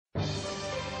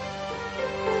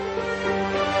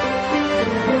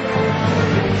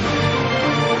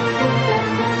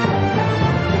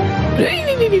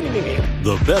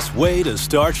The best way to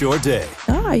start your day.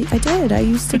 Oh, I did. I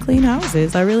used to clean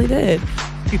houses. I really did.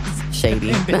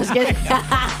 Shady.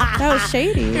 That was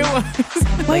shady. It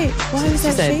was. Wait, why was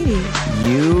that shady?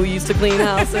 You used to clean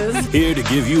houses? Here to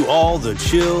give you all the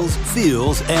chills,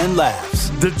 feels, and laughs.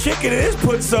 The chicken is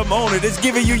putting something on it. It's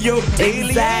giving you your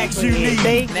daily eggs you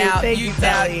need. Now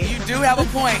you do have a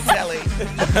point, Telly.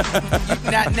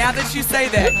 now that you say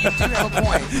that, you do have a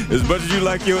point. As much as you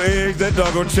like your eggs, that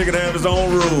doggone chicken have his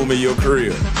own room in your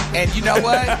crib. And you know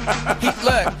what?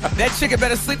 Look, that chicken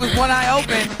better sleep with one eye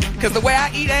open, because the way I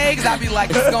eat eggs, I be like,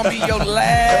 this is going to be your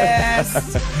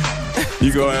last.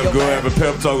 You go have a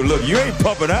pep talk. Look, you ain't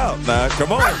pumping out now.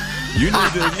 Come on. You need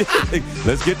to,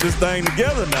 let's get this thing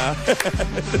together now.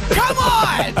 Come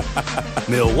on!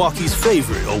 Milwaukee's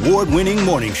favorite award-winning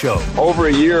morning show. Over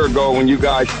a year ago when you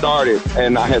guys started,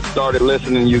 and I had started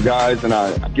listening to you guys, and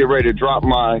I get ready to drop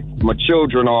my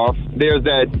children off, there's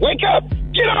that, wake up,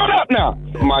 get on up now.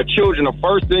 My children, the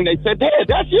first thing they said, Dad,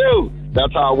 that's you.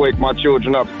 That's how I wake my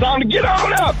children up. It's time to get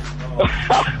on up.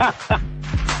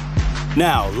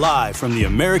 Now, live from the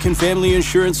American Family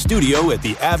Insurance Studio at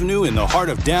the Avenue in the heart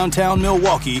of downtown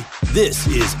Milwaukee, this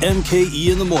is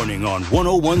MKE in the Morning on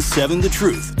 101.7 The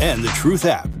Truth and The Truth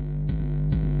app.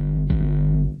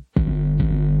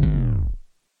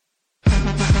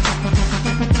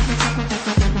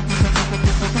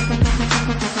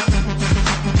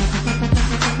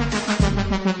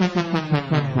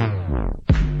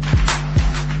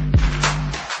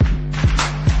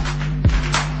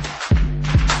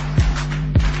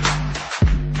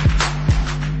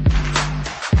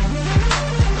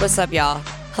 What's up, y'all?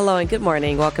 Hello and good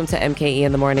morning. Welcome to MKE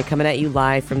in the Morning, coming at you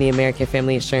live from the American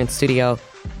Family Insurance Studio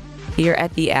here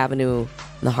at the Avenue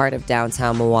in the heart of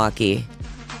downtown Milwaukee.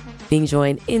 Being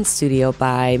joined in studio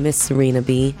by Miss Serena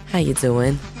B. How you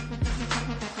doing?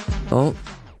 Oh,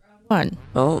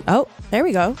 there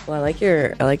we go. well, I like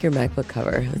your MacBook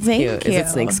cover. That's Thank cute. you. Is it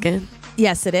snakeskin?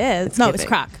 Yes, it is. It's giving.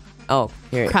 croc. Oh,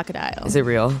 here. Crocodile. Is it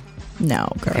real? No,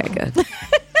 girl. Okay, good.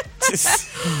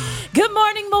 Good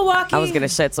morning, Milwaukee. I was gonna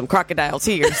shed some crocodile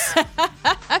tears.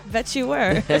 I bet you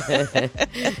were.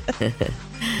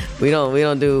 We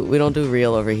don't do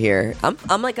real over here.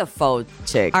 I'm like a faux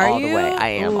chick Are all you? the way. I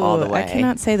am all the Ooh, way. I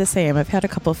cannot say the same. I've had a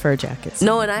couple fur jackets.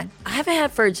 No, and I haven't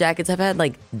had fur jackets. I've had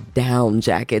like down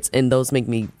jackets, and those make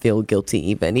me feel guilty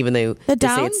even though they say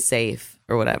down? it's safe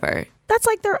or whatever. That's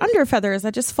like their under feathers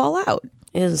that just fall out.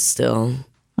 It is still.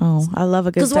 Oh, I love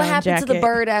a good down Because what happened jacket. to the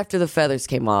bird after the feathers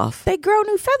came off? They grow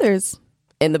new feathers.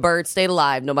 And the bird stayed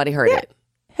alive. Nobody heard it.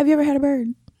 Have you ever had a bird?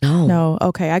 No. No.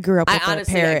 Okay, I grew up with I a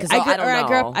honestly, parrot. 'cause I don't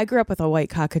know. I grew up with a white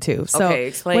cockatoo. So Okay,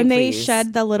 explain, when they please.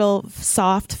 shed the little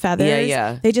soft feathers,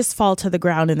 Yeah. they just fall to the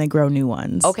ground and they grow new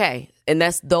ones. Okay. And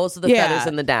those are the Yeah. feathers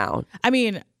in the down. I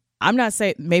mean, I'm not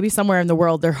saying maybe somewhere in the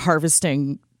world they're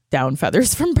harvesting down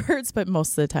feathers from birds, but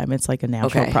most of the time it's like a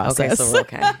natural process. Okay, so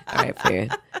okay. All right,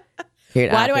 figured.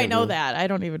 Why do I know that? I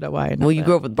don't even know why I know Well, you that.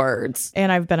 grew up with birds.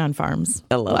 And I've been on farms.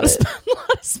 I love it.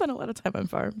 Spent a lot of time on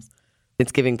farms.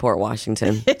 It's giving Port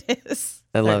Washington. It is.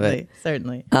 I love it.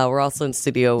 Certainly. We're also in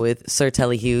studio with Sir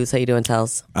Telly Hughes. How you doing,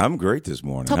 Tels? I'm great this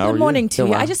morning. Top How good are morning you? to Doing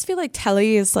you. well. I just feel like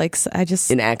Telly is like, I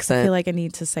just In accent? feel like I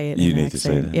need to say it You in need to say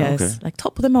accent. that. Yes. Okay. Like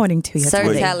top of the morning to you. Sir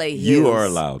Telly. Telly Hughes. You are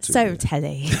allowed to. So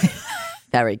Telly.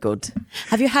 Very good.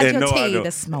 Have you had And your no, I tea don't.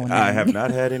 this morning? I have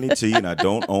not had any tea, and I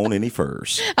don't own any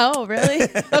furs. Oh, really?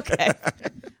 Okay.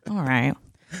 All right.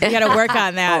 You got to work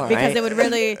on that All because right. it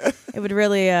would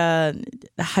really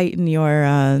heighten your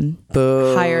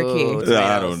hierarchy.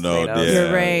 I don't know. tomatoes. Yeah,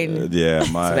 Your reign. Yeah,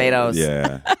 my Tomatoes.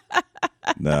 Yeah.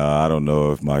 No, I don't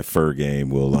know if my fur game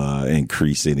will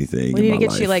increase anything. We in need my to get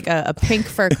life. you like a pink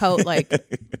fur coat, like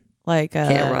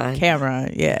Cameron.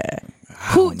 Cameron, yeah.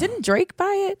 Who didn't Drake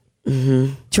buy it?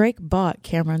 Mm-hmm. Drake bought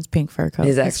Cameron's pink fur coat.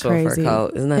 His That's actual fur crazy.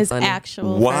 coat. Isn't that His funny?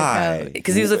 actual Why? fur coat.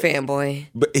 Because he was a fanboy.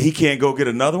 But he can't go get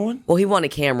another one. Well, he wanted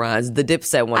Cameron's. The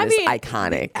Dipset one is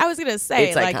iconic. I was gonna say,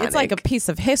 It's it's like a iconic. piece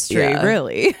of history, Yeah.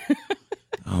 really.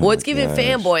 Well, it's giving gosh.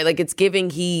 fanboy. Like, it's giving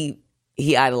he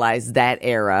idolized that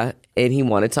era and he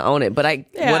wanted to own it. But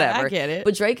Yeah, whatever. I get it.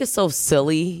 But Drake is so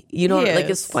silly. You know, He like,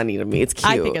 is. it's funny to me. It's cute.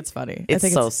 I think it's funny. I It's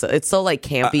think it's so like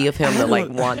campy of him to like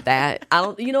want that. I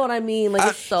don't, you know what I mean? Like,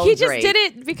 it's so he just Drake. did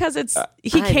it because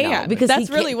he I can. know, because that's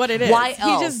he really can. what it is. Why He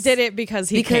else? just did it because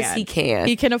he because can. he can.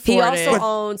 He can afford He also it.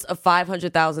 owns a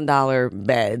 $500,000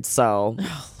 bed. So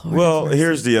Lord well,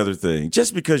 here's the other thing.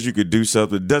 Just because you could do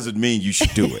something doesn't mean you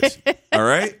should do it. All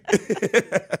right?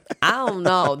 I don't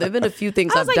know. There have been a few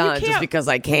things I've done just because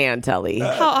I can, Telly.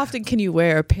 How often can you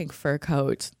wear a pink fur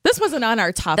coat? This wasn't on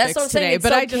our topics today, it's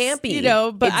but so I just,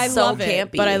 campy. but It's I so love campy.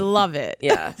 it. But I love it.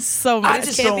 Yeah. So much. I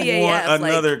just don't want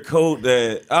another coat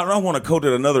that I don't want a coat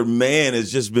that another man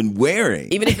has just been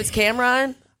wearing. Even if it's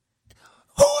Cameron?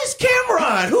 Who is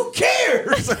Cameron? Who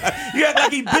cares? You act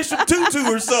like he Bishop Tutu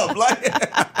or something.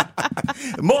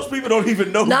 Like most people don't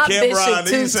even know who Cameron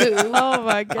is. Oh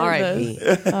my goodness. R.I.P.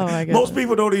 Oh my goodness. Most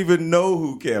people don't even know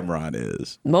who Cameron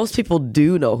is. Most people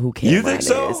do know who Cameron is. You think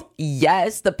so?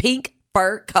 Yes, the pink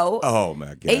fur coat. Oh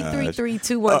my God.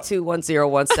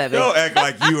 833-212-1017. Don't act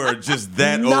like you are just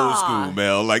that old school,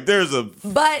 Mel. Like there's a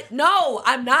But no,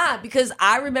 I'm not, because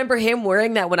I remember him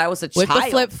wearing that when I was a child. With the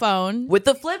flip phone. With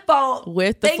the flip phone.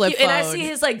 Thank you. And I see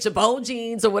his like Jabot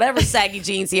jeans or whatever saggy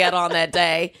jeans he had on that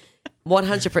day.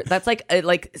 100%. That's like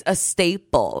a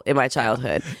staple in my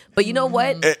childhood. But you know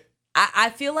what? I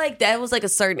feel like that was like a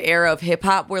certain era of hip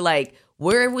hop where like,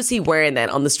 where was he wearing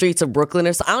that? On the streets of Brooklyn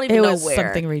or something? I don't even know where. It was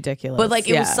something ridiculous. But like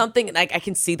it was something, like I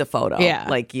can see the photo. Yeah.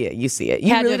 Like, yeah, you see it.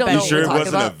 You really don't know what sure we're it talking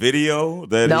wasn't about? a video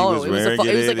that he was wearing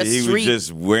it was like a he street. was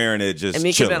just wearing it just I mean,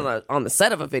 it could have been on the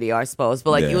set of a video, I suppose. But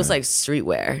like it was like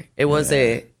streetwear. It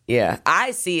wasn't,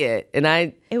 I see it. And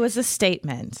it was a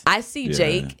statement. I see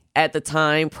Jake at the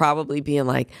time probably being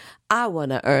like, I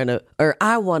want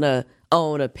to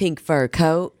own a pink fur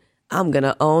coat. I'm going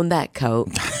to own that coat.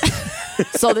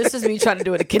 So this is me trying to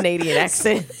do it a Canadian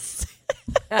accent.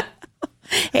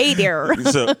 Hey there.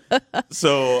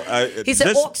 So he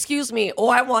said, "Oh, excuse me. Oh,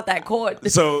 I want that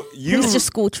coat." So it's just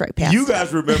school trip. You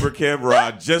guys remember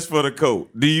Cameron just for the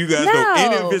coat? Do you guys know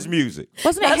any of his music?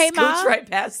 Wasn't it Hey Ma? Right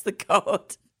past the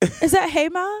coat. Is that Hey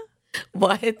Ma?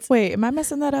 What? Wait, am I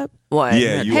messing that up? What?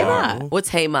 Yeah, you Hey are. Ma. What's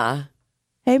Hey Ma?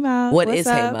 Hey Ma. What is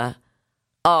Hey Ma?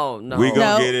 Oh no, we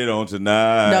gonna get it on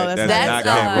tonight. No, that's not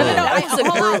Cameron.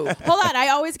 No, hold on. I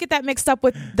always get that mixed up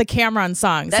with the Cameron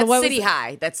song. That's City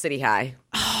High. That's City High.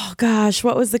 Oh gosh,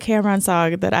 what was the Cameron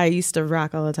song that I used to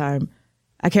rock all the time?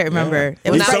 I can't remember.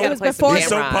 Yeah. It was before. He's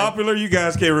so popular, you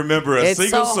guys can't remember a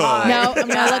single song. Hard. No, I'm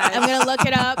gonna look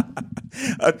it up.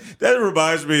 That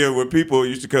reminds me of when people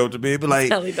used to come to me and be like,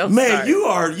 "Man, you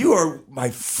are my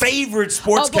favorite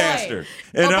sportscaster."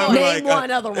 And I'm name one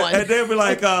other one. And they'll be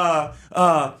like,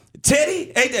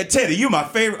 Teddy, ain't that Teddy? You my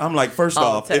favorite. I'm like, first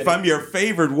off, Teddy. If I'm your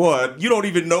favorite one, you don't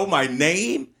even know my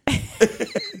name.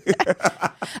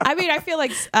 I mean, I feel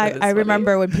like I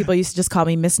remember when people used to just call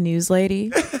me Miss News Lady.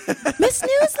 Miss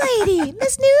News Lady,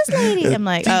 Miss News Lady. I'm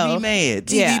like, TV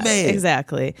man,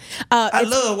 exactly. I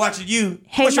love watching you.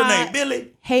 What's your name,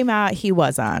 Billy? Hey Ma, he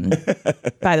was on,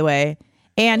 by the way.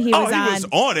 And he was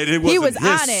on it. It wasn't he was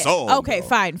his on it. song, okay,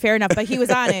 fine, fair enough. But he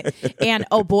was on it. And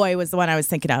Oh Boy was the one I was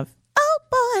thinking of. Oh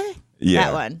Boy. Yeah.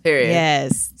 That one. Period.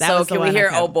 Yes. That so was the can we one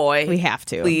hear Oh Boy? We have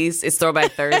to. Please. It's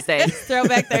Throwback Thursday.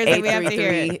 Throwback Thursday. We have to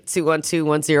hear it.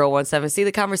 833-212-1017. See,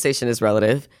 the conversation is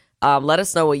relative. Let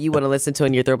us know what you want to listen to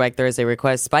in your Throwback Thursday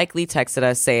request. Spike Lee texted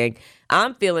us saying,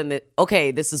 I'm feeling that.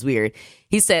 Okay, this is weird.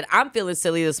 He said, I'm feeling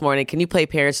silly this morning. Can you play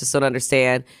Parents Just Don't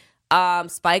Understand?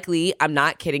 Spike Lee, I'm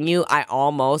not kidding you. I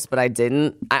almost, but I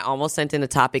didn't. I almost sent in a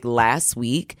topic last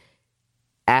week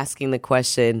asking the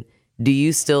question, do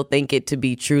you still think it to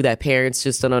be true that parents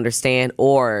just don't understand,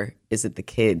 or is it the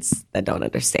kids that don't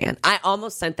understand? I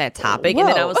almost sent that topic, and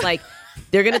then I was like,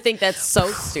 they're going to think that's so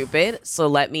stupid, so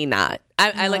let me not.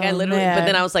 I literally, man. But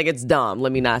then I was like, it's dumb.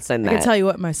 Let me not send that. I can tell you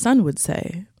what my son would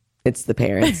say. It's the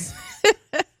parents.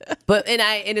 But,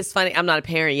 and it's funny, I'm not a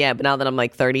parent yet, but now that I'm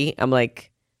like 30, I'm like,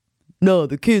 no,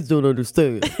 the kids don't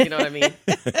understand. You know what I mean?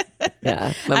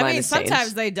 Yeah. I mean,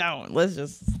 sometimes they don't.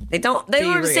 They don't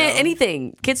understand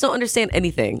anything. Kids don't understand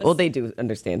anything. Well, they do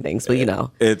understand things, but you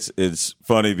know. It's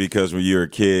funny because when you're a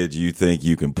kid, you think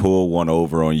you can pull one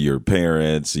over on your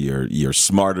parents. You're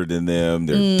smarter than them.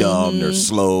 They're dumb. They're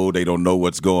slow. They don't know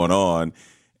what's going on.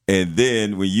 And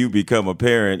then when you become a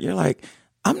parent, you're like,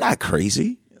 I'm not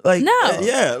crazy. Like, no.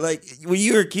 Yeah, like when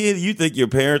you're a kid, you think your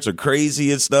parents are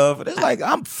crazy and stuff. And it's like,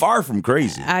 I'm far from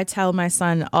crazy. I tell my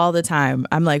son all the time,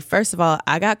 I'm like, first of all,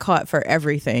 I got caught for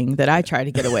everything that I try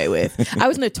to get away with. I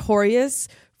was notorious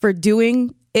for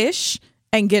doing ish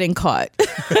and getting caught. You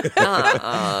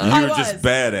were just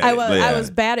bad at it. I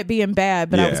was bad at being bad,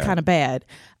 but I was kind of bad.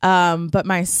 But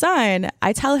my son,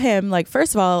 I tell him, like,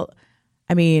 first of all,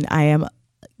 I mean, I am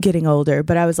getting older,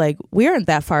 but I was like, we aren't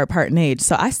that far apart in age,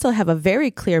 so I still have a very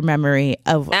clear memory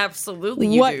of absolutely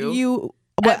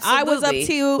what I was up Absolutely.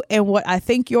 to and what I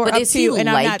think you're But up is he to, and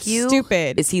I'm like not you?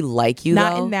 stupid. Is he like you,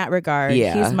 Not though? in that regard.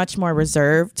 Yeah. He's much more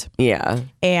reserved. Yeah.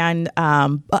 And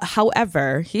but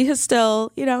however, he has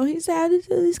still, he's had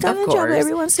he's kind Of of trouble course.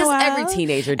 every once in a Just while. every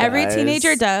teenager Every does.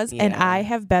 teenager does. And Yeah. I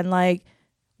have been like,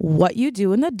 what you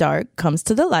do in the dark comes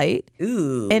to the light.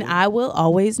 Ooh. And I will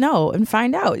always know and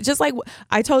find out. Just like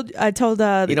I told You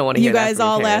don't wanna you hear that guys from your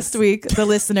all parents. last week, the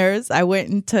listeners. I went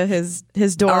into his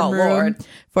dorm Oh, room Lord.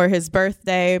 for his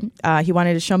birthday. He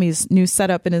wanted to show me his new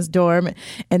setup in his dorm,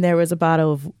 and there was a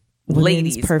bottle of women's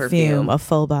Ladies' perfume, perfume. a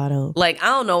full bottle. Like, I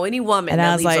don't know any woman And I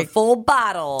that was leaves a like- full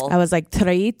bottle. I was like,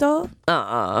 Traito?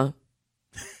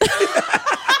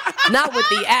 Not with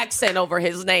the accent over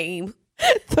his name.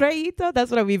 Traito?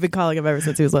 That's what I've been calling him ever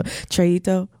since he was little.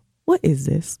 Traito? What is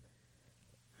this?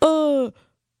 I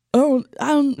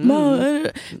don't know.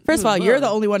 First of all, you're the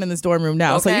only one in this dorm room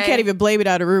now, so you Okay. can't even blame it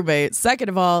on a roommate. Second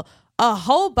of all, a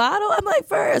whole bottle? I'm like,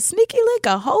 for a sneaky lick,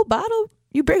 a whole bottle?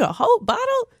 You bring a whole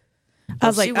bottle? I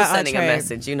was like, she was sending a Trey.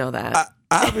 message. You know that.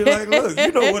 I'll be like, look,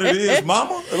 you know what it is,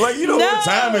 mama. Like, you know what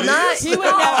time it not- is. He would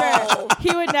never.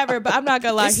 He would never. But I'm not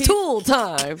gonna lie. it's tool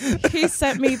time. He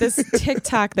sent me this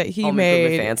TikTok that he Home made,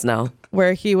 Improvement fans know.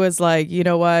 where he was like, you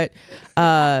know what?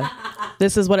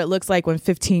 This is what it looks like when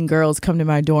 15 girls come to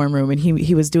my dorm room, and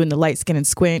he was doing the light skin and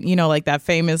squint, like that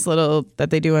famous little that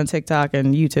they do on TikTok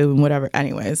and YouTube and whatever.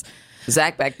 Anyways,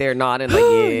 Zach back there nodding like,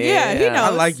 yeah. yeah, he knows. I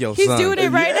like your He's son. doing it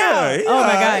right Yeah, now. Oh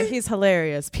my yeah. god, he's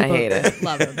hilarious. I People hate it.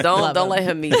 love him. Don't Love let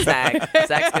him meet Zach.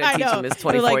 Zach's I gonna teach know. him his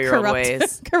They're, like, 24-year-old corrupt-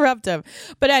 ways. corrupt him.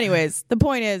 But anyways, the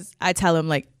point is, I tell him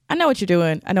like, I know what you're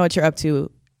doing. I know what you're up to.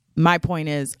 My point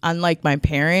is, unlike my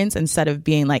parents, instead of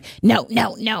being like, no,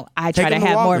 I try Take to 'em to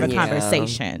have more of a Walgreens. Yeah.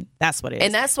 conversation. That's what it is.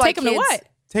 And that's why take him to kids- what?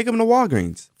 Take him to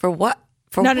Walgreens. For what?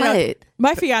 For No. what?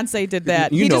 My fiance did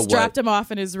that. You He know just what. dropped him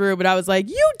off in his room, and I was like,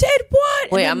 "You did what?"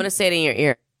 And Wait, then- I'm gonna say it in your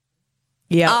ear.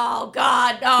 Yeah, Oh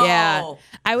God, no. yeah.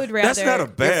 I would rather. That's not a Your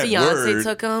bad fiance word.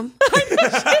 took him.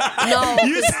 No.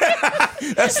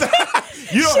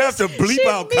 You don't have to bleep she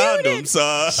out muted.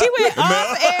 condoms. She went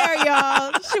off air,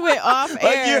 y'all. She went off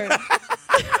air. And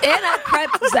I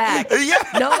prepped Zach.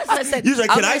 Yeah. Notice I said, You was like,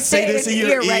 I'm can I gonna say it this in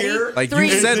your ready? ear? Like Three,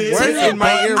 you said two, words in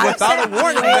my ear I without a said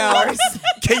warning way bell. worse.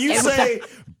 Can you say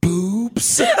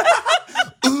boobs?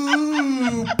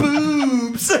 Ooh,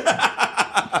 boobs.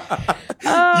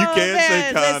 You can't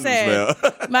say condoms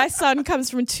now. My son comes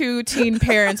from 2 teen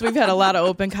parents. We've had a lot of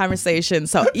open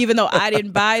conversations. So even though I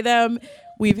didn't buy them,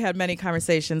 we've had many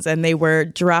conversations, and they were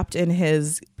dropped in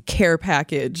his care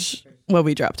package when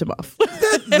we dropped him off.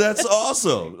 That's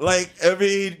awesome. Like, I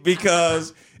mean,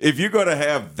 because if you're going to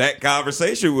have that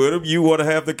conversation with him, you want to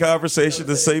have the conversation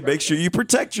to say, make sure you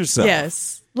protect yourself.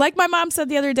 Yes. Like my mom said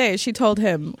the other day, she told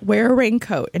him, wear a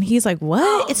raincoat. And he's like,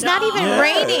 what? It's not even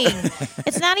raining.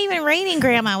 It's not even raining,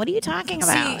 Grandma. What are you talking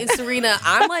about? See, Serena,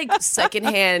 I'm like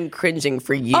secondhand cringing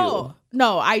for you. Oh,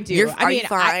 no, I do. Are you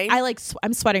fine? I like,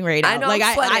 I'm sweating right now. I know like,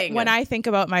 I'm sweating. when I think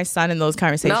about my son in those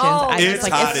conversations, No, I It's just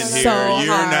like, hot it's in here. so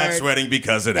You're hard. not sweating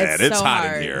because of that. It's It's so hot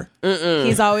hard. in here.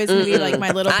 He's always going to be like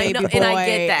my little I baby know, boy. and I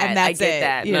get that. And that's I get it.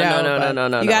 that. You No, know, no, but no,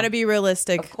 no, You no. got to be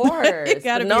realistic. Of course. You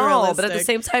got to be no, realistic. but at the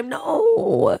same time,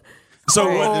 no. So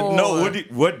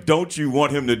what don't you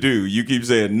want him to do? You keep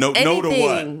saying no to what?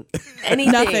 Anything.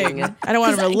 Anything. Nothing. I don't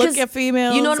want him to look at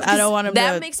females. You know what, I don't want him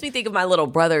that to. makes me think of my little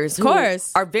brothers who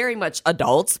course. are very much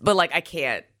adults, but like I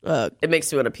can't. Look, It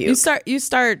makes me want to puke. you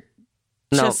start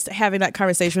No. just having that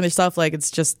conversation with yourself like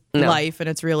it's just No. life and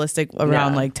it's realistic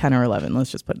around No. like 10 or 11. Let's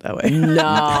just put it that way.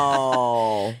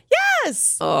 No.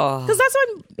 Yes. Oh. Because that's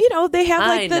when, they have I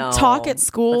like the know, talk at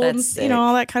school but and, that's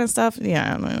all that kind of stuff. Yeah.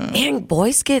 I don't know. And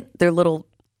boys get their little,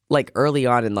 like early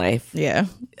on in life, Yeah.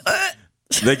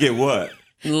 They get what?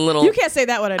 little. You can't say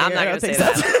that one on I'm air. not I going don't to say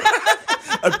think so.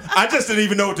 that. I just didn't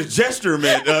even know what the gesture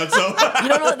meant. So You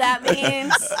don't know what that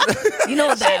means? You know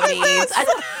what that means?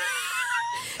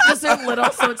 Because they're little,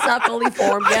 so it's not fully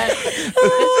formed yet.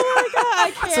 Oh my God.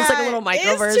 I can't. So it's like a little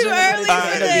micro It's version too of what early it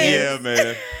for is. this. yeah,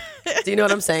 man. Do you know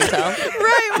what I'm saying, Tel?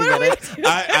 Right. What are we doing?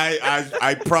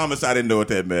 I promise I didn't know what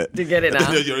that meant. Do you get it now?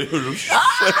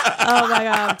 Oh my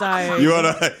God. I'm dying. You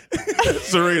wanna,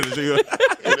 Serena?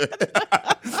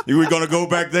 You we gonna go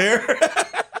back there?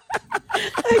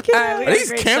 I can't. All right, we Are got a these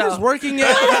great cameras show. working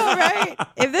yet? I know, right?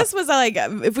 If this was like,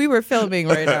 if we were filming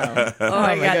right now. Oh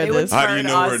my God, they would goodness. How do you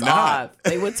turn know we're us not? off.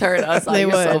 They would turn us off. They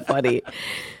You're so would. funny.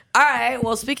 All right.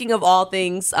 Well, speaking of all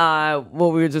things, what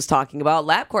we were just talking about,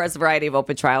 LabCorp has a variety of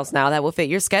open trials now that will fit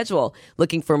your schedule.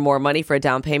 Looking for more money for a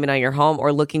down payment on your home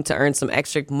or looking to earn some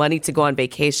extra money to go on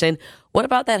vacation? What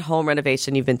about that home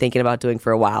renovation you've been thinking about doing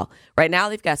for a while? Right now,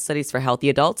 they've got studies for healthy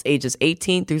adults ages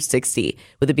 18 through 60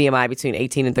 with a BMI between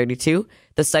 18 and 32.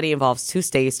 The study involves 2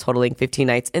 stays totaling 15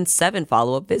 nights and 7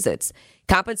 follow-up visits.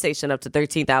 Compensation up to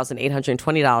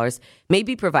 $13,820 may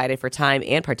be provided for time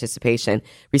and participation.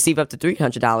 Receive up to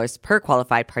 $300 per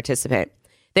qualified participant.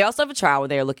 They also have a trial where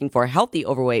they are looking for healthy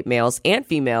overweight males and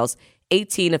females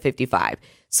 18 to 55.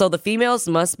 So the females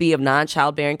must be of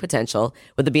non-childbearing potential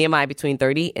with a BMI between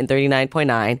 30 and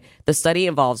 39.9. The study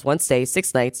involves 1 stay,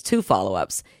 6 nights, 2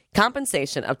 follow-ups.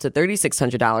 Compensation up to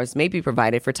 $3,600 may be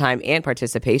provided for time and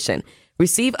participation.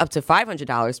 Receive up to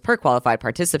 $500 per qualified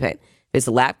participant.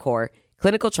 Visit LabCorp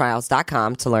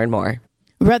clinicaltrials.com to learn more.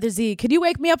 Brother Z, could you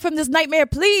wake me up from this nightmare,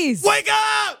 please? Wake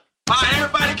up! All right,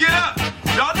 everybody get up.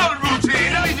 Y'all know the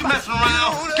routine. Don't need you messing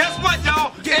around. Guess what,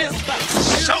 y'all?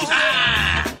 It's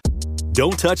showtime!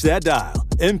 Don't touch that dial.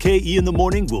 MKE in the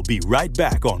Morning will be right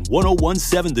back on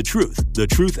 1017 The Truth, The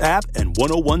Truth app, and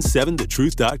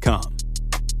 1017thetruth.com.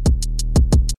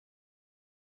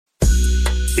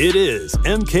 It is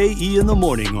MKE in the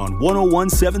Morning on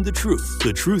 1017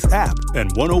 The Truth app,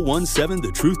 and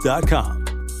 1017thetruth.com.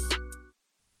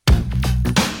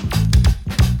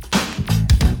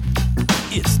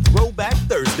 It's Throwback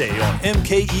Thursday on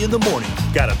MKE in the Morning.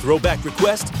 Got a throwback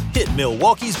request? Hit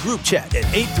Milwaukee's group chat at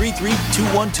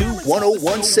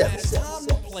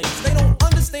 833-212-1017. They don't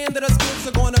understand that us kids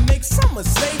are going to make some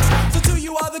mistakes. So to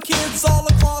you other kids all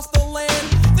across the land,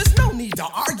 there's no need to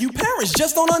argue. Parents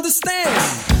just don't understand.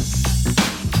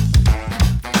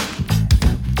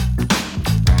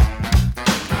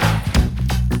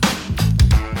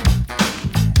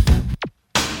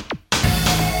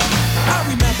 I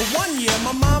remember one year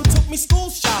my mom took me school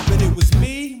shopping. It was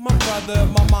me, my brother,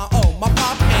 my mom, my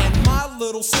pop, and my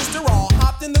little sister all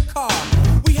hopped in the car.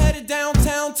 We headed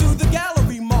downtown to the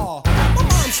Gallery Mall. My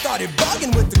mom started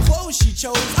bugging with the clothes she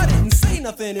chose. I didn't say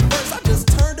nothing at first, I just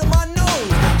turned to my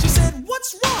nose. She said,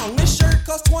 "What's wrong? This shirt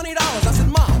costs $20. I said,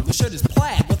 "Mom, the shirt is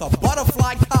plaid with a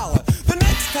butterfly collar." The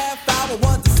next half hour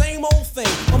was the same old thing.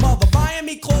 My mother buying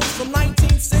me clothes from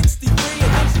 1963,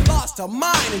 and then she lost her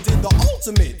mind and did the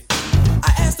ultimate.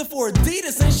 I asked her for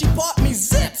Adidas and she bought me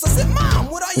Zips. I said, "Mom,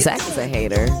 what are you Zach doing?" is a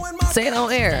hater. Say it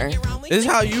on air. This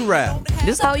is how you rap.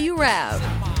 This is how you rap.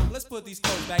 Let's put these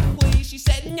clothes back, please. She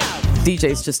said no.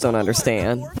 DJs just don't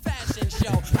understand.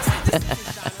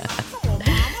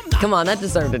 Come on, that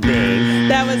deserved a ding.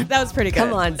 That was pretty good.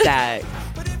 Come on, Zach.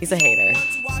 He's a hater.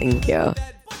 Thank you.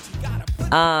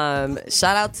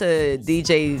 Shout out to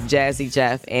DJ Jazzy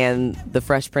Jeff and the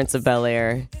Fresh Prince of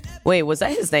Bel-Air. Wait, was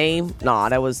that his name? No,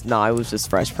 it was just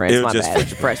Fresh Prince. It was My just bad.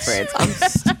 Fresh Prince. I'm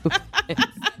stupid.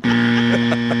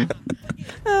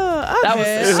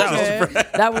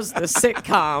 That was the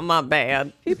sitcom. My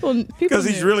bad. People. Because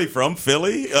he's really from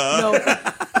Philly. No.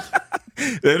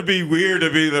 It'd be weird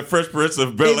to be the Fresh Prince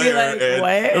of They'd be Bel-Air.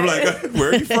 like, And what? I'm like, where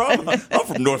are you from? I'm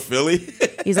from North Philly.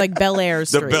 He's like Bel Air The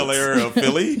Street. Bel-Air of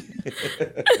Philly. You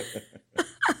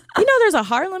know, there's a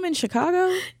Harlem in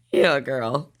Chicago. Yeah,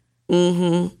 girl. I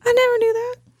never knew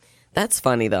that. That's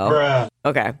funny though. Bruh.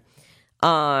 Okay.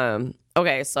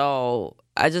 Okay, so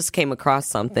I just came across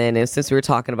something, and since we were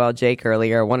talking about Jake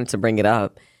earlier, I wanted to bring it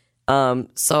up.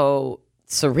 So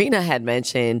Serena had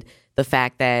mentioned the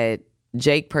fact that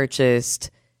Jake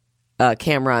purchased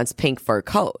Cameron's pink fur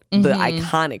coat, the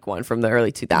iconic one from the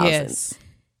early 2000s. Yes.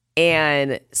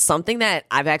 And something that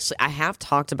I have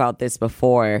talked about this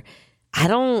before.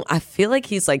 I feel like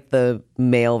he's like the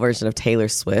male version of Taylor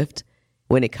Swift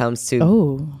when it comes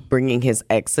to bringing his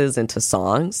exes into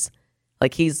songs.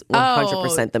 Like he's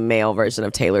 100% the male version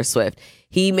of Taylor Swift.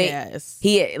 He's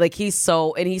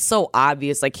so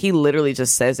obvious. Like he literally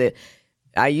just says it.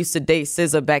 I used to date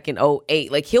SZA back in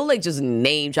 2008. Like he'll like just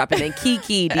name drop it. And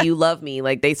Kiki, do you love me?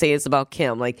 Like they say it's about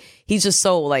Kim. Like he's just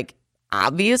so like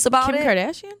obvious about Kim it.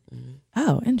 Kardashian?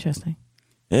 Oh, interesting.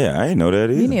 Yeah, I didn't know that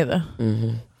either. Me neither.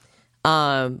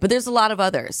 But there's a lot of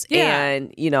others. Yeah.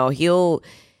 And,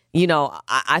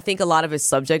 I think a lot of his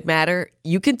subject matter,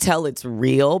 you can tell it's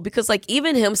real because like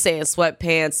even him saying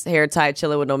sweatpants, hair tied,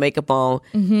 chilling with no makeup on.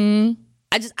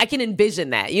 I can envision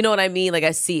that. You know what I mean? Like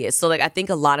I see it. So like I think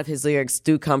a lot of his lyrics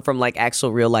do come from like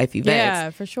actual real life events.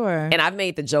 Yeah, for sure. And I've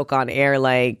made the joke on air,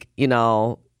 like,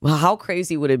 well, how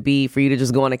crazy would it be for you to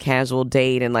just go on a casual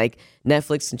date and like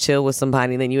Netflix and chill with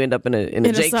somebody and then you end up in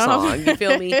a Jake song? You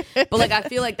feel me? But like I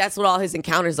feel like that's what all his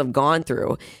encounters have gone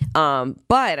through.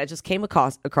 But I just came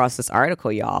across this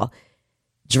article, y'all.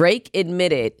 Drake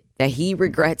admitted that he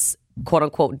regrets quote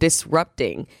unquote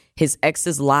disrupting his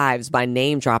ex's lives by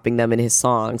name dropping them in his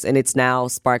songs. And it's now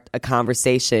sparked a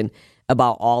conversation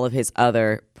about all of his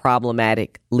other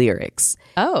problematic lyrics.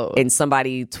 Oh. And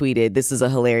somebody tweeted, this is a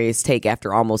hilarious take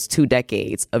after almost 2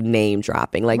 decades of name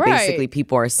dropping. Like basically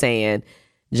people are saying,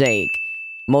 Jake,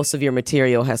 most of your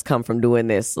material has come from doing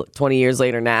this. 20 years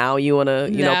later, now you want to,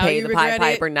 you know, pay the Pied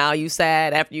Piper. Now you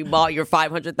sad after you bought your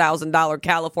 $500,000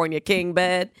 California King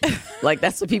bed. Like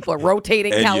that's what people are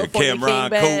rotating and California your Cameron King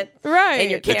bed. coat Right.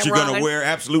 And your that you're going to wear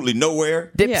absolutely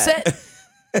nowhere.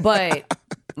 Dipset. But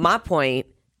my point,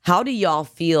 how do y'all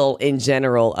feel in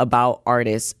general about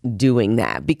artists doing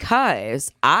that?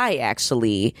 Because I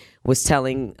actually was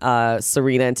telling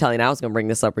Serena and Telly, and I was going to bring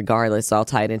this up regardless, so I'll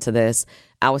tie it into this.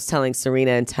 I was telling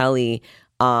Serena and Telly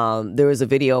there was a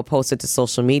video posted to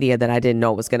social media that I didn't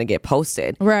know was going to get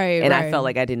posted. Right, And I felt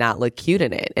like I did not look cute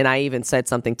in it. And I even said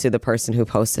something to the person who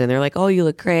posted, and they're like, oh, you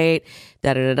look great,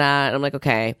 da-da-da-da. And I'm like,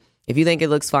 okay. If you think it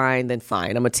looks fine, then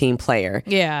fine. I'm a team player.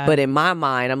 Yeah. But in my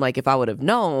mind, I'm like, if I would have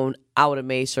known, I would have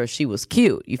made sure she was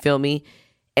cute. You feel me?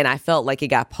 And I felt like it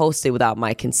got posted without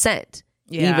my consent.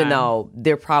 Yeah. Even though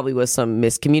there probably was some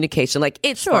miscommunication. Like,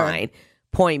 it's fine.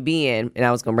 Point being, and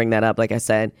I was going to bring that up, like I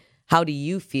said, how do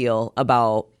you feel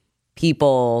about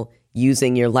people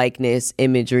using your likeness,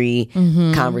 imagery,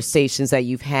 conversations that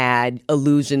you've had,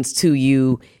 allusions to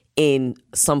you in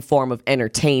some form of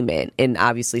entertainment, and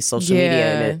obviously social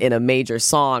media in a major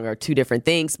song are two different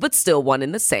things, but still one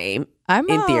and the same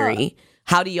in theory.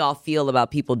 How do y'all feel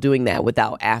about people doing that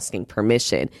without asking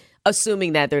permission?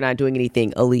 Assuming that they're not doing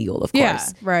anything illegal, of course. Yeah,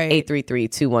 right.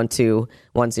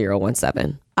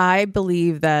 833-212-1017. I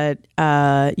believe that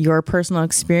your personal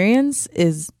experience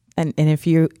is, and if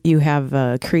you have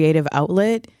a creative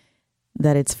outlet,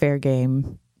 that it's fair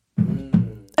game.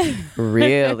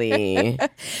 Really?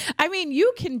 I mean,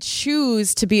 you can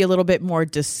choose to be a little bit more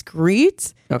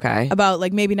discreet about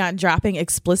like maybe not dropping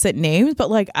explicit names,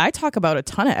 but like I talk about a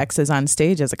ton of exes on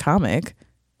stage as a comic.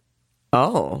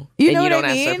 Oh. You know and you what don't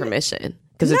I mean? ask their permission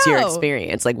because it's your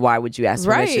experience. Like, why would you ask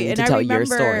permission to tell your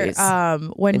stories?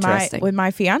 When my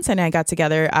fiance and I got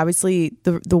together, obviously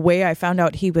the way I found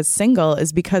out he was single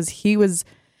is because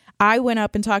I went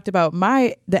up and talked about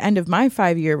the end of my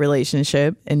 5-year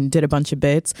relationship and did a bunch of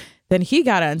bits. Then he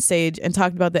got on stage and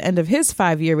talked about the end of his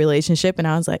 5-year relationship, and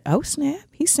I was like, "Oh snap,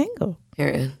 he's single."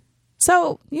 Period.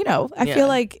 So I feel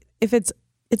like if it's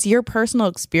your personal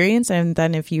experience, and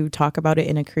then if you talk about it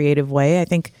in a creative way, I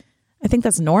think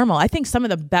that's normal. I think some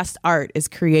of the best art is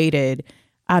created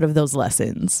out of those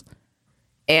lessons.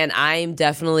 And I'm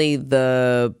definitely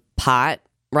the pot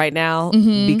right now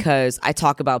because I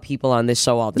talk about people on this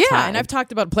show all the time. Yeah, and I've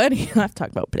talked about plenty of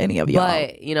y'all.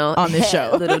 But, on this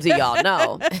show. Little do y'all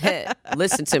know.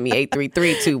 Listen to me,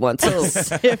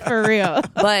 833-212. For real.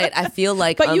 But I feel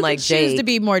like, but unlike you can Jake, choose to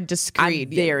be more discreet.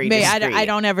 I'm very discreet. I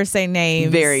don't ever say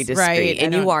names. Very discreet. Right?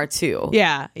 And you are too.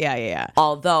 Yeah.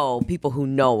 Although people who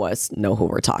know us know who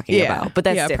we're talking about. But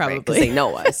that's different because they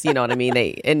know us. You know what I mean?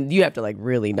 And you have to like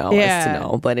really know us to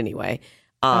know. But anyway.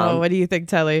 What do you think,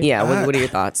 Telly? Yeah, what are your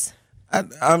thoughts?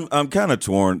 I'm kind of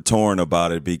torn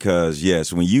about it because,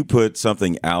 yes, when you put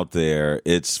something out there,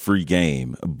 it's free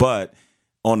game. But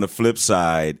on the flip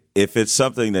side, if it's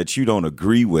something that you don't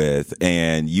agree with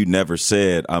and you never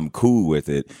said, I'm cool with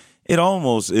it, it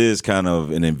almost is kind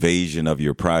of an invasion of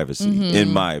your privacy,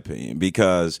 in my opinion,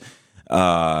 because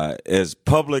as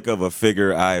public of a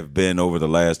figure I've been over the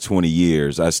last 20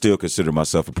 years, I still consider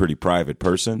myself a pretty private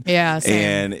person. Yeah, same.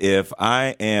 And if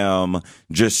I am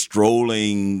just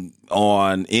strolling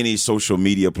on any social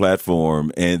media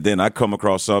platform and then I come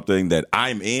across something that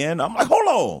I'm in, I'm like, hold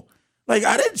on. Like,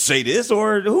 I didn't say this,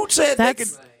 or who said that?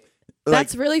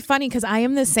 That's really funny because I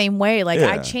am the same way. Like,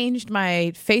 I changed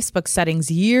my Facebook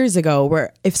settings years ago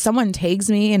where if someone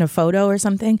tags me in a photo or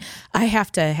something, I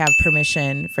have to have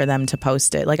permission for them to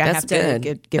post it. Like, I have to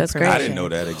give permission. I didn't know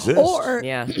that exists.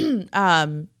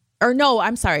 Or no,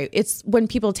 I'm sorry. It's when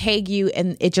people tag you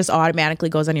and it just automatically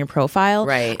goes on your profile.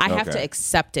 Right. I have to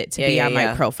accept it to be on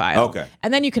my profile. Okay.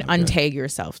 And then you can untag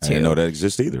yourself too. I didn't know that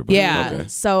exists either. But okay.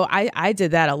 So I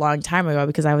did that a long time ago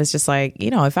because I was just like,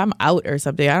 if I'm out or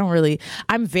something,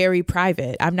 I'm very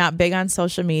private. I'm not big on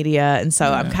social media. And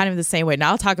so I'm kind of the same way.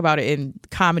 Now I'll talk about it in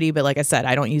comedy, but like I said,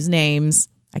 I don't use names.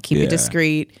 I keep it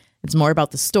discreet. It's more about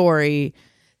the story.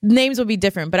 Names will be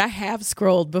different, but I have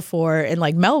scrolled before, and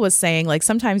like Mel was saying, like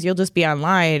sometimes you'll just be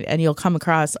online and you'll come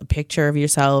across a picture of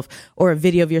yourself or a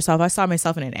video of yourself. I saw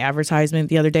myself in an advertisement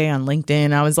the other day on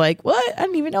LinkedIn. I was like, what? I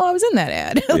didn't even know I was in that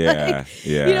ad.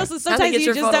 So sometimes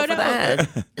you just don't know.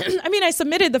 I mean, I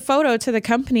submitted the photo to the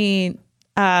company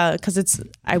because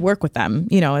I work with them,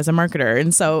 as a marketer.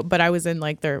 And so, but I was in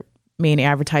like their main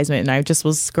advertisement, and I just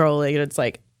was scrolling, and it's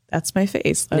like, that's my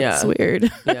face. That's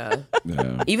weird. Yeah.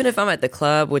 Even if I'm at the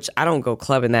club, which I don't go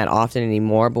clubbing that often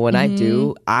anymore, but when I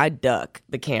do, I duck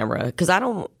the camera because I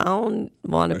don't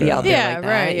want to be out there like that.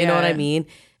 Right, you know what I mean?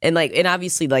 And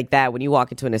obviously like that, when you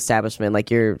walk into an establishment, like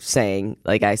you're saying,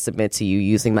 like I submit to you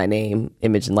using my name,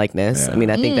 image, and likeness. I mean,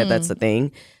 I think that's the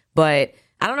thing. But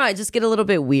I don't know. I just get a little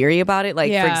bit weary about it.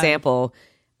 Like, for example,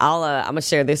 I'm going to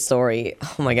share this story.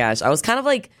 Oh my gosh. I was kind of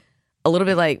like a little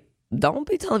bit like, don't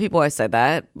be telling people I said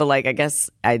that. But like, I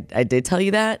guess I did tell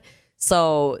you that.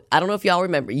 So I don't know if y'all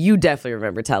remember. You definitely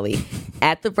remember, Telly.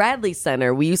 At the Bradley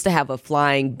Center, we used to have a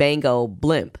flying Bango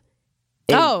blimp.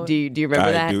 And do you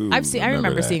remember that? I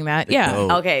remember seeing that.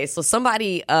 Yeah. Okay, so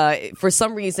somebody, for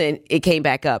some reason, it came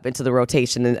back up into the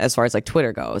rotation as far as like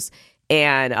Twitter goes.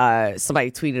 And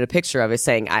somebody tweeted a picture of it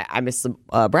saying, I miss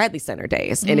the Bradley Center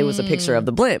days. And it was a picture of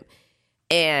the blimp.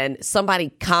 And somebody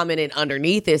commented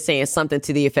underneath it saying something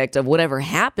to the effect of, whatever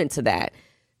happened to that?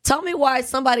 Tell me why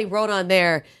somebody wrote on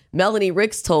there, Melanie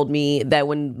Ricks told me that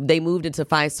when they moved into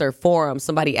Five Star Forum,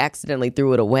 somebody accidentally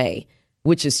threw it away,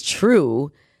 which is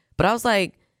true. But I was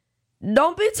like,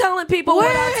 don't be telling people what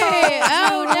I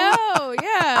told you. Oh, no.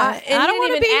 Yeah. And I don't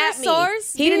want to be your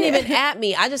source. He didn't even at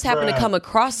me. I just happened to come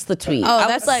across the tweet. Oh,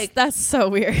 that's so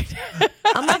weird.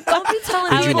 I'm like, don't be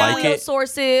telling me what your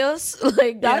source is.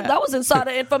 Like, that was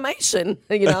insider information,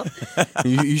 you know?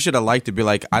 You should have liked to be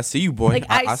like, I see you, boy. Like,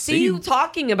 I see you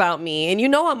talking about me, and you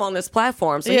know I'm on this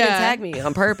platform, so you can tag me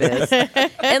on purpose.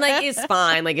 And, like, it's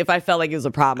fine. Like, if I felt like it was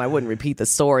a problem, I wouldn't repeat the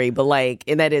story. But, like,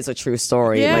 and that is a true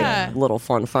story. Yeah. Like, little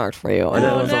fun fact for you. And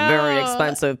it was a very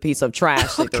expensive piece of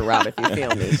trash they threw out, if you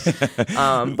feel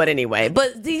me. But anyway,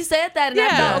 but he said that, and I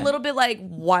felt a little bit like,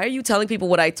 why are you telling people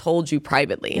what I told you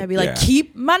privately? I'd be like, keep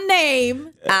my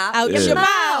name out your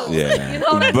mouth. Yeah. You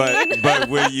know what I mean? But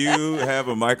when you have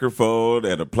a microphone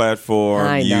and a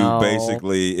platform, you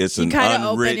basically, it's an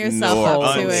unwritten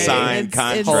or unsigned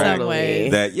contract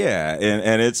that,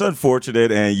 and it's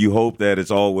unfortunate, and you hope that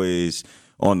it's always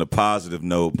on the positive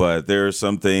note, but there are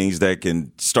some things that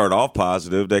can start off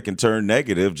positive that can turn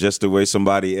negative just the way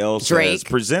somebody else has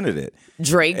presented it.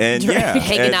 Drake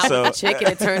hanging out with a chick,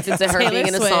 and it turns into her being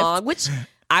in a Swift. song, which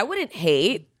I wouldn't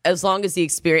hate as long as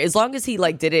he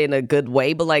like did it in a good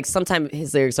way. But like sometimes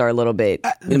his lyrics are a little bit.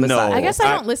 No, I guess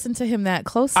I don't listen to him that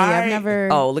closely. I've never.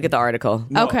 Oh, look at the article.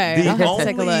 No, okay, I'll have to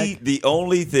take a look. The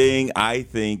only thing I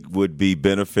think would be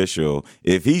beneficial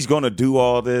if he's going to do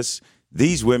all this,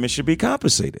 these women should be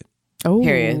compensated. Oh,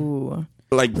 period.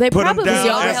 Like, they put them probably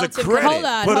down as a credit. Hold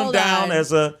on, put them down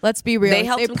as a. Let's be real. They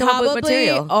helped him come up with probably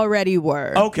material. already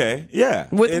were. Okay, yeah.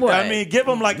 With what? I mean, give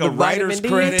them like a writer's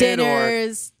credit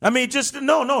dinners. or. I mean, just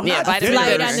not dinners.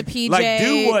 Flight on the PJ. Like,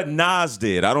 do what Nas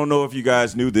did. I don't know if you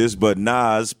guys knew this, but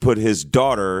Nas put his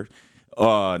daughter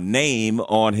name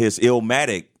on his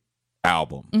Illmatic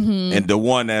album, and the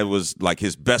one that was like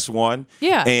his best one,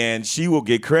 and she will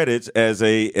get credits as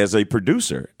a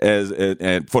producer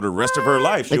and for the rest of her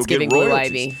life she'll get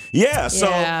royalties.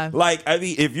 So like, I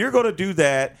mean, if you're gonna do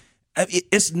that,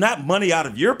 it's not money out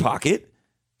of your pocket.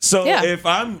 So if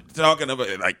I'm talking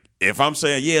about, like, if I'm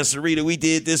saying, Sarita, we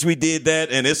did this, we did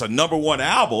that, and it's a #1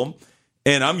 album,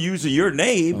 and I'm using your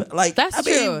name, like, that's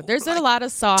true. There's a lot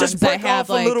of songs just break that have off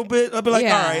like, a little bit. I'll be like,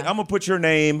 all right, I'm gonna put your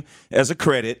name as a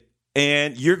credit,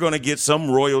 and you're going to get some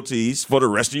royalties for the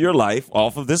rest of your life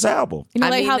off of this album. You know,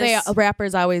 like how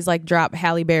rappers always like drop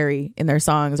Halle Berry in their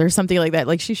songs or something like that.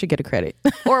 Like, she should get a credit.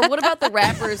 Or what about the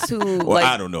rappers who,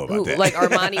 I don't know about that. Like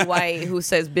Armani White, who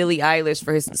says Billie Eilish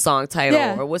for his song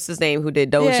title, or what's his name, who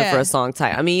did Doja for a song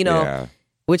title. I mean, you know,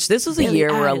 which this was a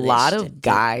year where a lot of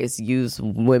guys use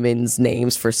women's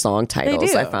names for song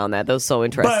titles. I found that was so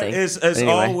interesting. But it's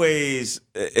always,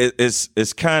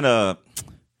 it's kind of,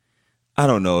 I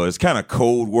don't know. It's kind of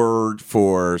code word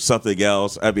for something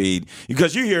else. I mean,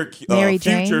 because you hear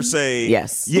Future say, like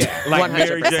 100%.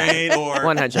 Mary Jane, or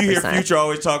 100%. You hear Future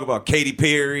always talk about Katy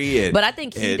Perry. But I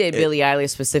think he did Billie Eilish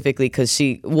specifically because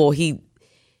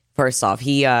first off,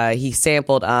 he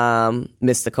sampled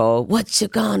Mystical. What you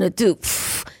gonna do?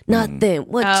 Nothing.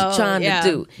 What you trying to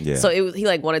do? Yeah. So he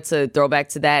like wanted to throw back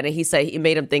to that, and he said it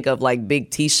made him think of like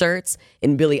big T-shirts,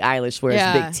 and Billie Eilish wears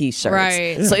big T-shirts.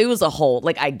 Right. Yeah. So it was a whole,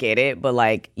 like, I get it, but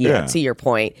like, to your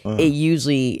point, it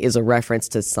usually is a reference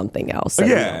to something else. That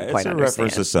it's a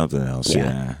reference to something else.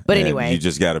 Yeah. But anyway, you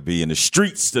just got to be in the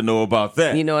streets to know about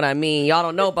that. You know what I mean? Y'all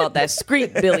don't know about that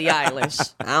street Billie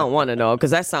Eilish. I don't want to know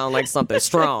because that sounds like something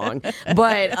strong.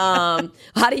 But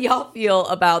how do y'all feel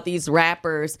about these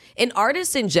rappers and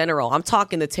artists in general, I'm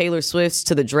talking the Taylor Swifts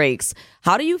to the Drakes.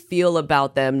 How do you feel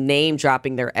about them name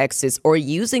dropping their exes or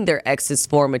using their exes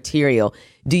for material?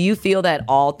 Do you feel that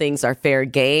all things are fair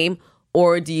game?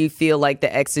 Or do you feel like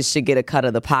the exes should get a cut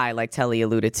of the pie, like Telly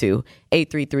alluded to?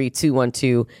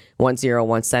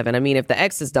 833-212-1017. I mean, if the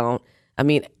exes don't,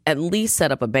 at least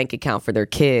set up a bank account for their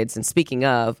kids. And speaking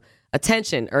of,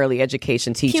 attention, early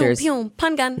education teachers. Pew, pew,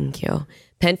 pun gun. Thank you.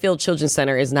 Penfield Children's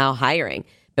Center is now hiring.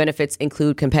 Benefits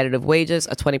include competitive wages,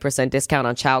 a 20% discount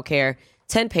on childcare,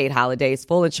 10 paid holidays,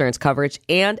 full insurance coverage,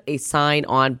 and a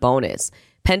sign-on bonus.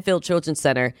 Penfield Children's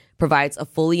Center provides a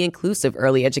fully inclusive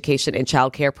early education and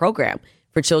childcare program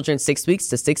for children 6 weeks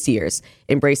to 6 years,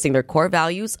 embracing their core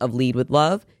values of lead with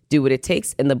love, do what it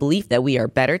takes, and the belief that we are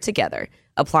better together.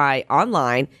 Apply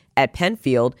online at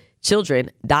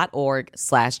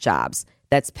penfieldchildren.org/jobs.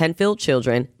 That's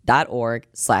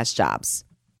penfieldchildren.org/jobs.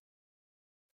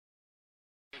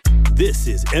 This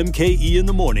is MKE in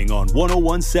the Morning on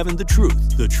 1017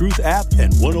 The Truth app,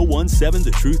 and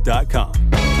 1017thetruth.com.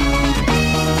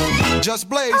 Just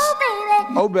Blaze.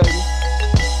 Oh, baby.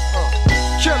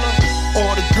 Killer.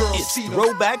 All the girls It's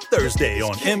Throwback Thursday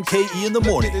on MKE in the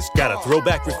Morning. Got a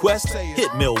throwback request?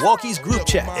 Hit Milwaukee's group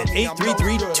chat at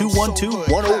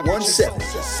 833-212-1017.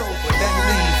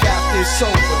 It's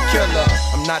over, killer.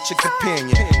 I'm not your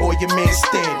companion or your man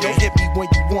standing. Hit me when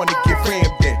you wanna get rammed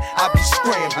in. I be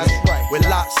scrambling with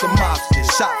lots of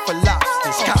mobsters, shot for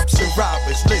lobsters, cops and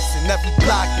robbers. Listen, every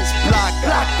block is block.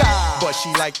 But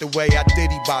she like the way I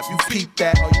diddy bop. You peep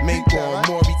that? Mink on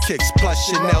Maury kicks plus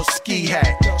Chanel ski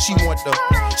hat. She want the,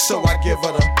 so I give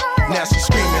her the. Now she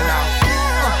screaming out,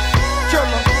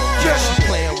 killer. Yeah, she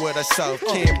playing with herself.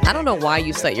 I don't know why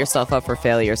you set yourself up for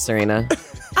failure, Serena.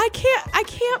 I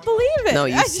can't believe it. No,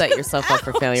 you set yourself up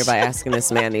for failure by asking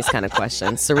this man these kind of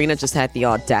questions. Serena just had the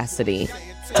audacity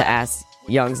to ask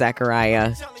young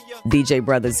Zachariah, DJ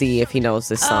Brother Z, if he knows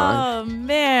this song. Oh,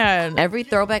 man. Every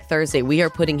Throwback Thursday, we are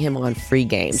putting him on free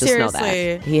game. Just Seriously. know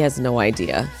that. He has no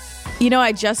idea. You know,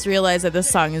 I just realized that this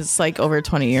song is like over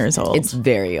 20 years old. It's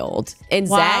very old. And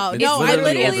Wow. Zach No, is I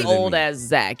literally as literally- old as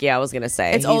Zach. Yeah, I was going to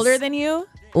say. It's older than you?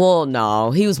 Well,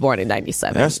 no. He was born in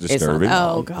 97. That's It's not disturbing. that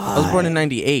Oh, old. God. I was born in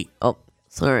 98. Oh,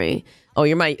 sorry. Oh,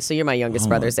 you're my youngest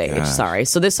brother's age. gosh. Sorry.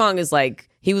 So this song is like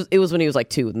it was when he was like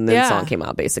 2 and then Yeah. the song came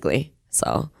out basically.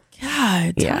 So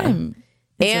God, Yeah. time.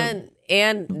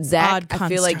 and Zach, odd I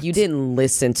feel like you construct. didn't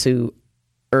listen to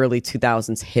early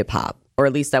 2000s hip hop, or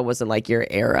at least that wasn't like your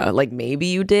era. Like maybe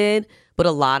you did, but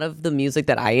a lot of the music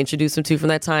that I introduced him to from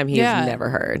that time, he has never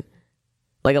heard.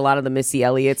 Like a lot of the Missy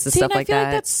Elliott's and See, stuff and I like feel that.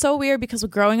 like that's so weird because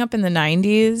growing up in the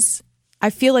 90s, I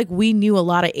feel like we knew a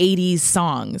lot of 80s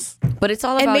songs. But it's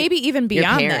all And about maybe even your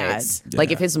beyond parents. that.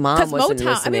 Like if his mom Because wasn't Motown,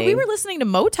 listening. I mean, we were listening to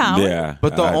Motown. Yeah.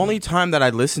 But the only time that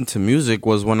I listened to music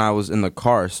was when I was in the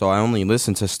car, so I only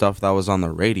listened to stuff that was on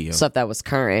the radio. stuff that was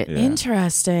current.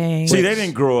 Interesting. See, they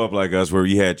didn't grow up like us where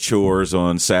you had chores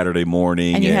on Saturday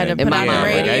morning. And you had to put And my on the mom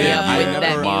radio. with I that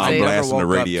never, music. I never Blasting the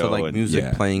woke up radio to like and- music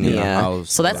yeah. playing in the Yeah.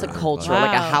 house. So that's a cultural,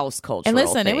 like a Wow. house culture. And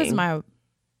listen, it was my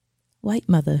white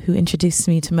mother who introduced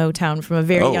me to Motown from a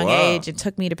very Oh, young wow. age and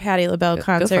took me to Patti LaBelle for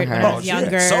concert when her. I was Oh, she had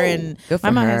younger. soul. And Good for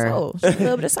my mom her. has soul. She had a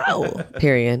little bit of soul.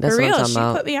 Period. That's For what real, I'm she talking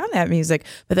about. put me on that music.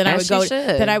 But then I As would she go.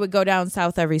 should. Then I would go down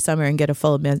south every summer and get a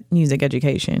full music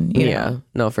education. You Yeah, know?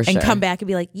 no, for and sure. come back and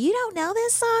be like, "You don't know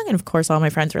this song?" And of course, all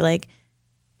my friends were like,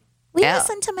 "We Yeah.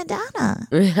 listen to Madonna."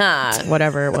 They're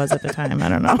Whatever it was at the time, I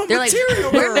don't know. like, we're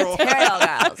material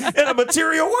girls. In a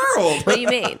material world. What do you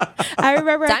mean? I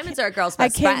remember Diamonds are a girl's I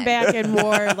best came friend. back and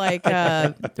wore like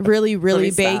really, really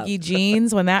Please stop. baggy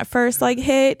jeans when that first like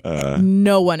hit.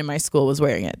 No one in my school was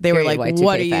wearing it. They were Period, like, Y2K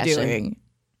 "What are you fashion. doing?"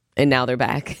 And now they're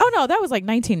back. Oh no, that was like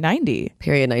 1990.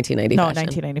 Period 1990 No, fashion.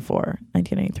 1994,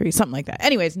 1993, something like that.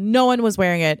 Anyways, no one was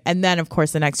wearing it, and then of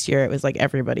course the next year it was like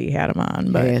everybody had them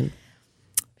on. But Period.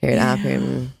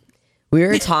 Period. We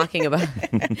were talking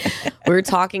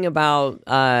about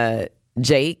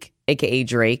Jake, aka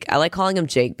Drake. I like calling him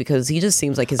Jake because he just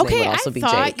seems like his name okay, would I also be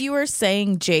thought Jake. you were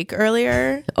saying Jake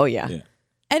earlier. Oh yeah.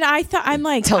 And I thought, I'm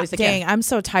like, Totally "God sick, dang, yeah. I'm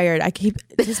so tired.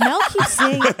 Does Mel keep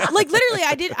saying, like literally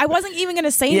I wasn't even going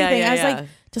to say Yeah, anything. yeah, I was yeah. like,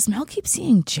 does Mel keep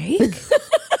seeing Jake?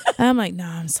 And I'm like, no,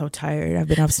 I'm so tired. I've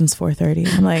been up since 4:30.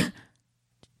 I'm like,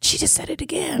 she just said it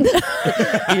again.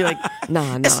 You're like,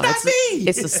 nah, it's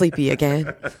the sleepy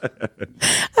again.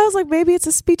 I was like, maybe it's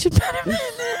a speech impediment.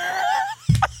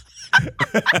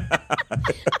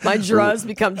 My drugs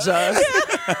become just.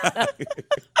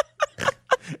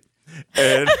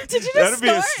 And Did you just that'd be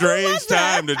a snort? strange Who was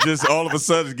that? time to just all of a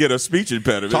sudden get a speech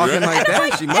impediment. Talking right? like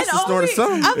that, she must have snorted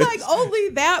something. I'm like, only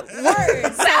that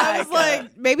word. So I was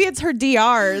like, maybe it's her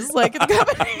DRs. Like, it's a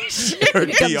combination. Her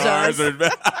DRs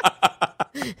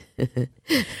are.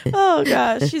 Oh,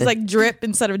 gosh. She's like drip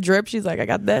instead of drip. She's like, I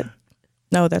got that.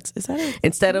 No, is that it?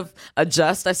 Instead of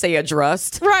adjust, I say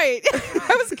adjust. Right.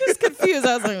 I was just confused.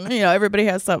 I was like, everybody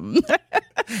has something.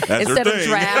 That's Instead her of thing.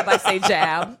 drab, I say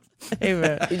jab.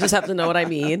 Amen. You just have to know what I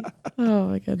mean. Oh,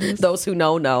 my goodness. Those who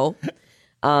know.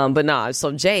 But nah,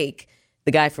 so Jake,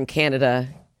 the guy from Canada,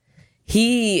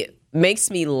 he makes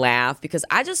me laugh because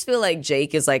I just feel like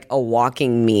Jake is like a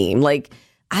walking meme. Like,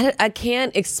 I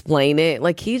can't explain it.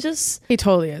 Like, he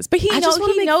totally is. But he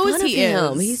knows he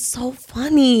is. He's so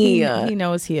funny. He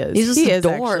knows he is. He's just he a is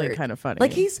dork. actually kind of funny.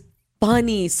 Like, he's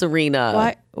funny,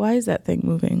 Serena. Why is that thing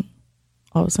moving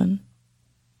all of a sudden?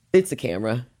 It's the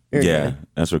camera. Yeah,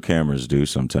 that's what cameras do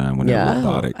sometimes when they're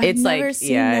robotic. I've It's never like,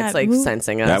 seen yeah, that it's like move.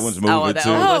 sensing us. That one's moving too.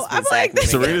 Oh, I'm like,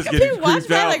 Serena's I've getting been watching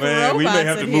creeped out, like man. We may robots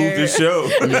have to in move here. this show.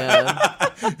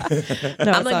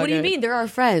 I'm like, what do you mean? They're our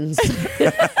friends.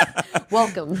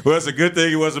 Welcome. Well, it's a good thing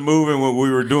he wasn't moving when we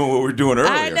were doing what we were doing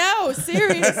earlier. I know,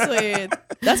 seriously.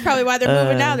 That's probably why they're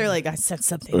moving now. They're like, I said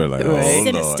something We're like, oh,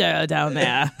 sinister Lord. down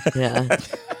there. Yeah.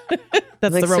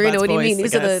 That's Like, the robot's Serena, what do you voice, mean? I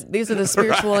These are guess. these are the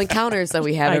spiritual encounters that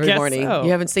we have I every guess morning. so. You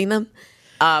haven't seen them?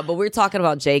 But we're talking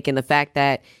about Jake and the fact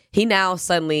that he now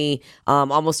suddenly,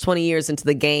 almost 20 years into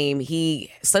the game,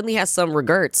 he suddenly has some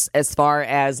regrets as far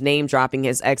as name dropping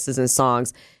his exes and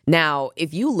songs. Now,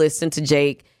 if you listen to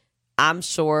Jake, I'm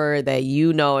sure that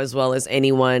you know as well as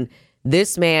anyone,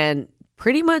 this man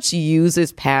pretty much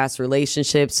uses past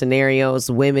relationships,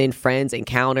 scenarios, women, friends,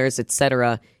 encounters,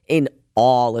 etc. in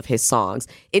all of his songs.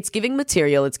 It's giving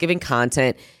material, it's giving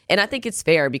content, and I think it's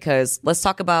fair because let's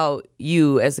talk about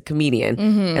you as a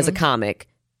comedian, as a comic,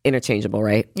 interchangeable,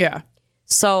 right? Yeah.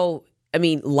 So, I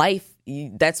mean, life,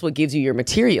 that's what gives you your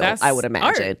material, That's I would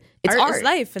imagine. art. It's art art. is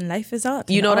life, and life is art.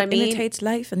 You And know what art I mean? imitates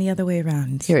life and the other way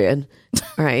around. Period.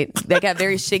 All right. That got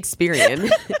very Shakespearean.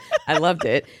 I loved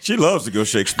it. She loves to go I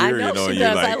Shakespearean know on she you.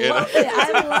 does. Like, I love it.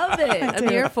 I love it. I'm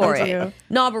here for I it. do.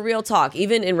 No, but real talk,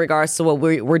 even in regards to what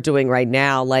we're doing right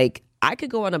now, like I could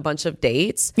go on a bunch of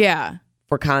dates Yeah.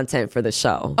 for content for the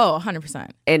show. Oh, 100%.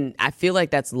 And I feel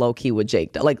like that's low key what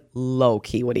Jake does. Like low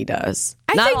key what he does.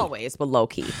 I Not think- always, but low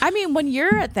key. I mean, when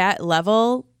you're at that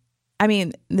level, I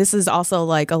mean, this is also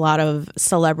like a lot of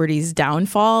celebrities'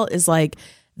 downfall is like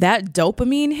that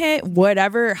dopamine hit,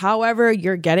 however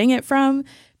you're getting it from.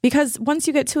 Because once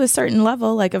you get to a certain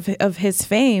level, like of his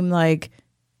fame, like,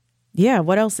 yeah,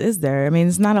 what else is there? I mean,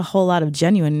 there's not a whole lot of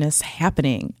genuineness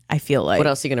happening, I feel like. What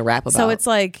else are you gonna rap about? So it's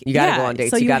like You gotta go on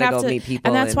dates, So you gotta have go to, meet people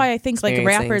and that's and why I think like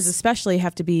experience rappers things. especially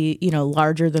have to be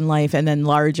larger than life, and then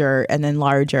larger, and then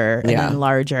larger, and Yeah. then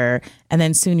larger, and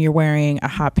then soon you're wearing a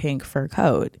hot pink fur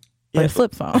coat or a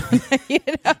flip phone.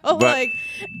 Like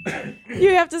you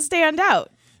have to stand out.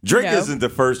 Drake You know? isn't the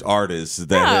first artist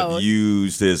that No. have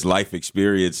used his life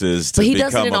experiences to But he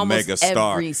does it become in a almost mega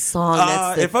star. every song.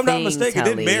 That's the if I'm not thing, mistaken,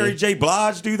 didn't Telly. Mary J.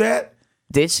 Blige do that?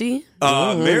 Did she?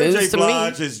 Mary J. News to me.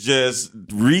 Blige has just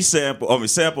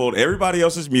sampled everybody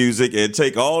else's music and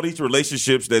take all these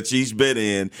relationships that she's been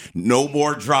in. No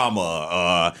more drama.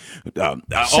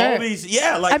 All these,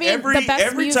 like I mean, every the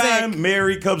best music- time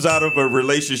Mary comes out of a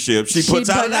relationship, she puts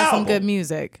out an some album. good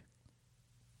music.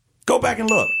 Go back and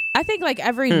look. I think like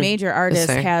every major artist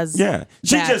fair. has. Yeah,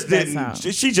 she that- just that didn't.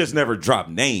 sound. She just never dropped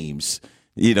names.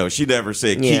 She never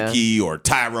said Yeah. Kiki or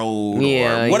Tyrone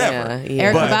Yeah, or whatever.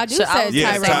 yeah. Erykah But- Badu So I was said gonna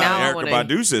Yes, say, Tyrone. now I Erykah wanna-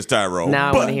 Badu says Tyrone. Now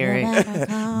I but, want to hear it.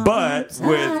 But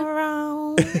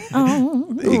with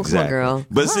Oh. exactly, girl.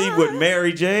 But see, with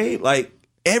Mary J, like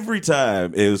every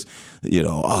time it was,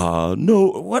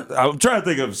 no. What I'm trying to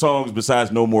think of songs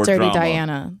besides No More Dirty Drama.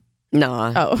 Diana.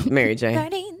 No. Oh. Mary J.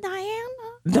 Dirty Diana.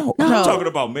 No, I'm talking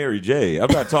about Mary J.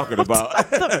 I'm not talking about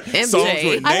songs MJ.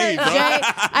 with I heard names. Jay.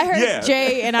 I heard Yeah.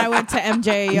 Jay, and I went to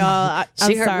MJ, y'all. I'm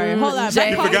She heard sorry. Hold on. Jay. My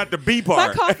You coffee, forgot the B my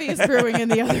part. coffee is brewing in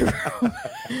the other room.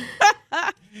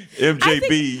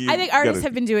 MJB. I think artists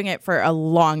have been doing it for a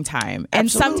long time, and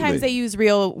Absolutely. sometimes they use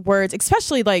real words,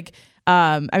 especially like.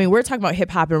 I mean, we're talking about hip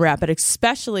hop and rap, but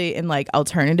especially in like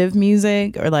alternative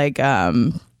music or like,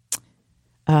 oh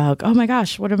my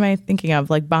gosh, what am I thinking of?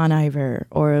 Like Bon Iver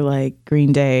or like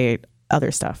Green Day,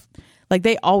 other stuff. Like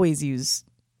they always use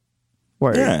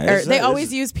words, Yeah, or it's- they it's-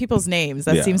 always use people's names.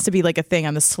 That Yeah. seems to be like a thing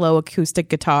on the slow acoustic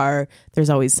guitar. There's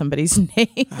always somebody's name.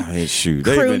 I mean, shoot,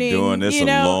 they've crooning, been doing this you a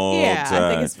know? long Yeah, I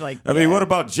time. think it's like- I mean, yeah. what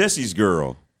about Jesse's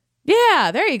Girl? Yeah,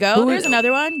 there you go. Who- There's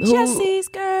another one. who- Jesse's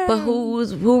Girl. But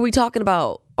who are we talking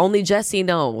about? Only Jesse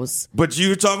knows. But you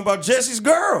were talking about Jesse's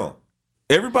Girl.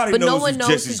 Everybody knows who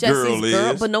Jesse's girl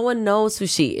is. But no one knows who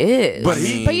she is. But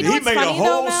he you know made a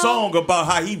whole song about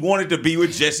how he wanted to be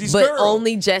with Jesse's girl. But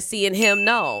only Jesse and him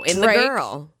know, and Drake, the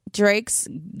girl. Drake's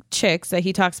chicks that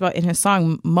he talks about in his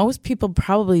song, most people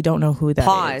probably don't know who that is.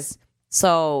 Pause.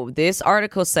 So this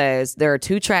article says there are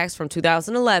 2 tracks from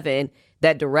 2011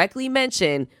 that directly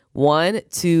mention 1,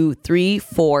 2, 3,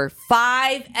 4,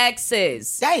 5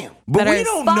 exes. Damn. But we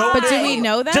don't know But that. do we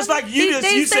know that? Just like you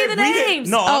They say said, the we names. didn't.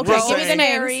 No, Okay, I'm give me the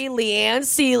names. Rosemary, Leanne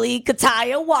Seeley,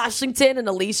 Kataya Washington, and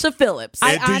Alicia Phillips.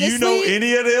 And do you know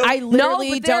any of them? I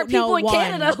literally but there are don't know people in one.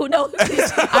 Canada who know who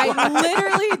these people I are.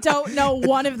 literally don't know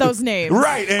one of those names.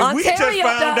 Right, and we just Ontario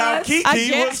found out does. Kiki I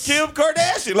guess. was Kim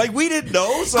Kardashian. Like, we didn't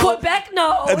know. So, Quebec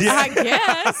knows. Yeah. I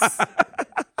guess.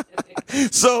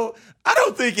 So I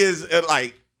don't think it's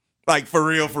like for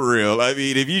real. I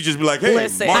mean, if you just be like, hey,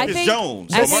 Listen, Marcus I think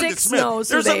Jones or The Marcus 6 Smith, knows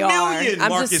who there's they a million are. I'm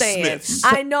Marcus just saying. Smiths.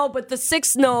 I know, but the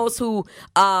 6 knows who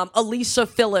Alicia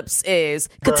Phillips is.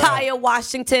 Kataya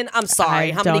Washington. I'm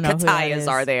sorry. I How many don't know who that Katayas is.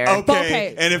 are there?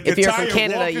 Okay. And if you're from Kataya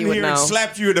Canada, walked in you would here know. and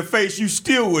slapped you in the face, you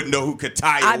still wouldn't know who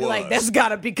Kataya I'd be was. like, that's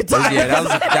gotta be Kataya. Yeah, that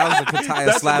was a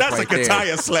Kataya slap that's right a there.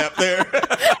 Kataya slap there.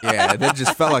 Yeah, that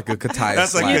just felt like a Kataya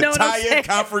That's a slap. You know what I'm Kataya saying?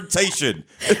 confrontation.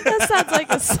 That sounds like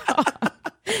a song.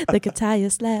 The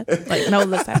Kataya slap. Like, no,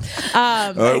 listen. Wait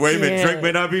a minute. Drake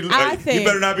may not be. I He think-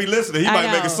 better not be listening. He I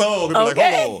might make know. a song and be like,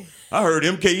 Okay. hold on. I heard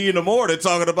MKE in the morning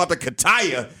talking about the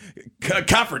Kataya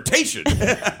confrontation.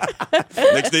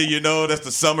 Next thing you know, that's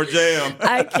the summer jam.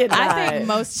 I cannot. I think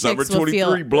most Summer chicks will 23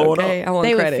 feel blowing Okay, up. I want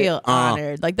they credit. would feel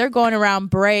honored. Like, they're going around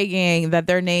bragging that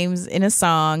their name's in a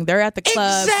song. They're at the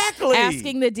club Exactly.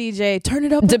 asking the DJ, turn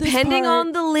it up. at this Depending part."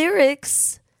 on the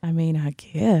lyrics. I mean, I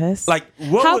guess. Like,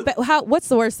 what was- What's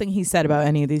the worst thing he said about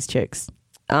any of these chicks?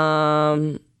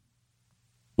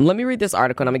 Let me read this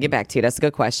article and I'm gonna get back to you. That's a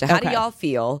good question. How do Okay. y'all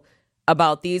feel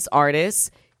about these artists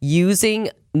using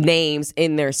names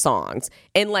in their songs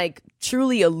and like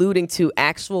truly alluding to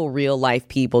actual real life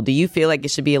people? Do you feel like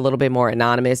it should be a little bit more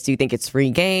anonymous? Do you think it's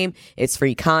free game? It's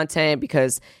free content?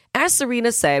 Because as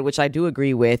Serena said, which I do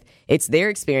agree with, it's their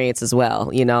experience as well,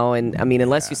 you know? And I mean,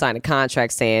 unless you sign a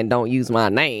contract saying don't use my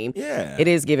name, it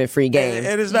is giving free game.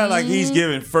 And it's not like he's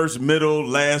giving first, middle,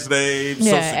 last name,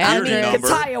 social security number.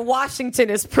 Kataya Washington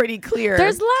is pretty clear.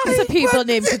 There's lots of people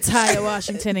named Kataya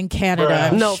Washington in Canada.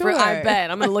 I'm No, sure. I bet.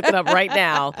 I'm going to look it up right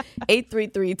now.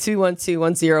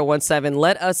 833-212-1017.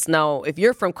 Let us know. If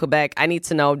you're from Quebec, I need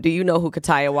to know, do you know who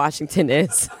Kataya Washington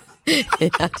is?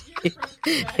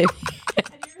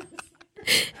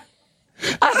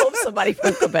 I hope somebody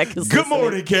from Quebec is Good listening.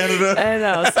 morning, Canada. I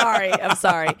know. Sorry. I'm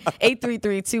sorry.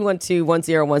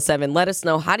 833-212-1017. Let us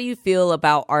know, how do you feel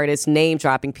about artists name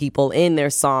dropping people in their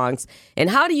songs? And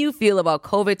how do you feel about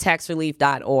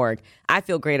COVIDtaxrelief.org? I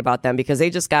feel great about them because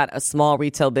they just got a small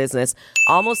retail business,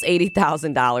 almost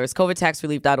 $80,000.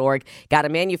 COVIDtaxrelief.org got a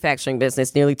manufacturing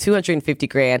business, nearly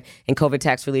 $250,000, and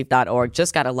COVIDtaxrelief.org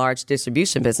just got a large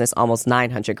distribution business, almost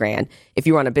 $900,000. If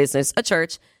you run a business, a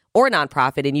church, or a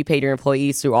nonprofit, and you paid your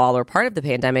employees through all or part of the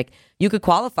pandemic, you could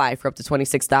qualify for up to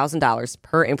 $26,000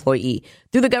 per employee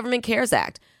through the Government CARES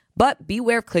Act. But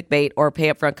beware of clickbait or pay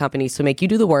upfront companies who make you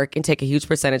do the work and take a huge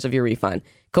percentage of your refund.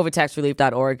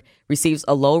 COVIDtaxrelief.org receives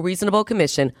a low reasonable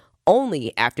commission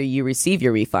only after you receive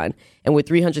your refund. And with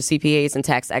 300 CPAs and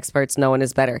tax experts, no one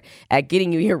is better at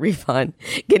getting you your refund,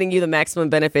 getting you the maximum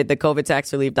benefit than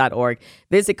COVIDtaxrelief.org.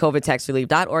 Visit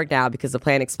COVIDtaxrelief.org now because the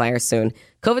plan expires soon.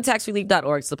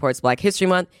 COVIDtaxrelief.org supports Black History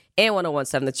Month and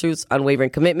 1017 The Truth's unwavering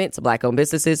commitment to Black-owned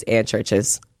businesses and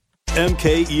churches.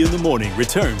 MKE in the Morning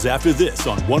returns after this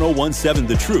on 1017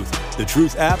 The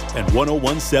Truth app, and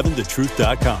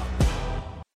 1017thetruth.com.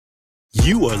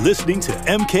 You are listening to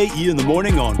MKE in the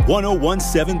Morning on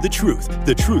 1017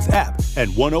 The Truth app,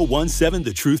 and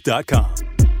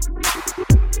 1017thetruth.com.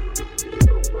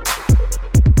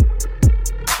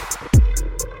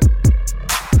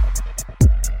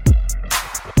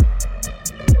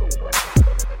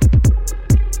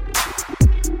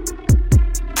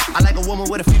 I like a woman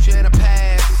with a future and a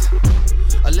past.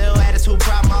 A little attitude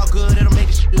problem, all good, it'll make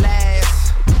it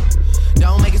last.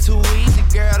 Don't make it too easy,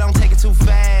 girl, don't take it too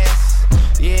fast.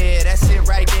 Yeah, that's it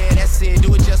right there, that's it,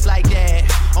 do it just like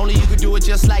that. Only you could do it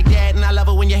just like that. And I love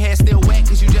it when your hair's still wet,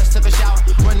 cause you just took a shower.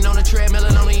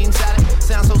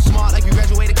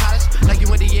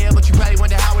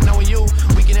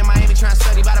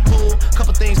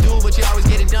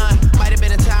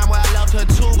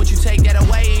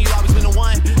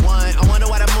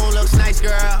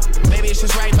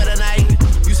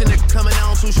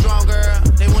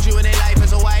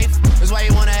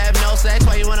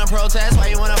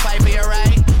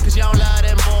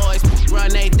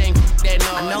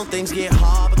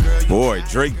 Boy,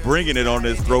 Drake bringing it on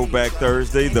this Throwback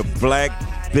Thursday. The Black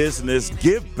Business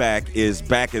Give Back is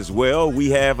back as well.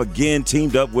 We have again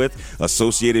teamed up with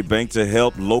Associated Bank to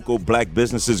help local black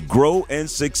businesses grow and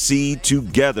succeed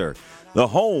together. The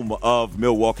home of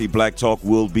Milwaukee Black Talk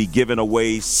will be giving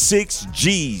away 6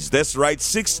 G's. That's right,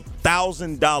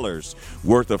 $6,000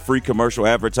 worth of free commercial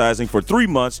advertising for 3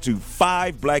 months to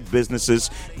 5 black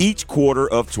businesses each quarter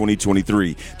of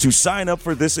 2023. To sign up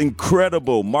for this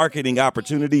incredible marketing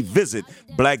opportunity, visit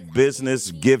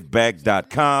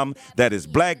blackbusinessgiveback.com. That is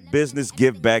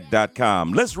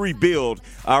blackbusinessgiveback.com. Let's rebuild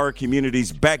our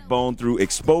community's backbone through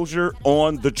exposure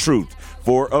on the truth.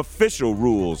 For official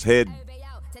rules, head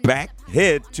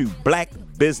to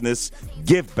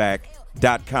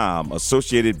blackbusinessgiveback.com.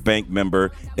 Associated Bank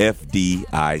member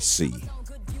FDIC.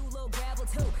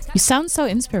 You sound so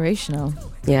inspirational.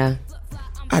 Yeah.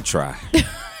 I try.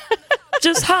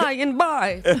 Just high and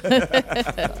by.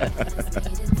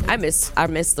 I miss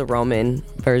the Roman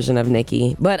version of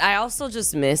Nicki, but I also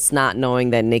just miss not knowing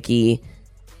that Nicki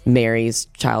marries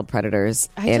child predators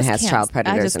and has child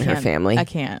predators in her family. I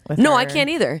can't. With no, her. I can't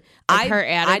either. Her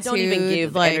attitude, I don't even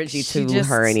give energy to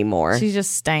her anymore. She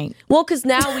just stank. Well, because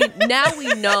now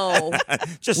we know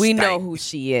know who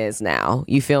she is now.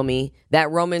 You feel me?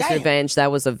 That Roman's revenge,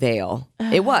 that was a veil.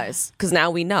 It was, because now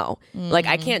we know. Like,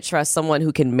 I can't trust someone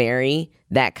who can marry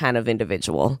that kind of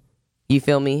individual. You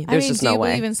feel me? There's just no way.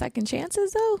 Do you believe in second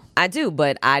chances, though? I do,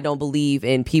 but I don't believe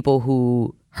in people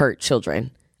who hurt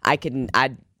children. I guess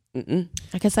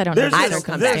I don't know. I don't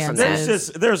come back from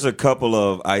that. There's a couple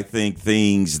of, I think,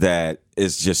 things that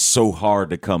is just so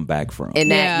hard to come back from.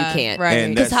 And that you can't. Right.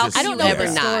 Because how I don't know ever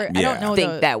the not story. I don't know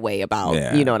think that way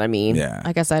about, you know what I mean? Yeah.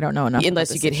 I guess I don't know enough.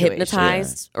 Unless you get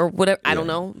hypnotized or whatever. I don't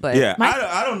know. But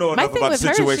I don't know enough about the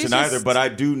situation either, but I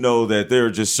do know that there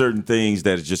are just certain things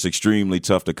that is just extremely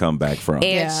tough to come back from.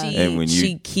 And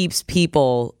she keeps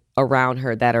people around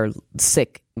her that are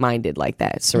sick-minded like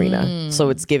that, Serena. So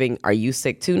it's giving, are you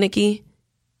sick too, Nicki?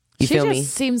 You feel me? She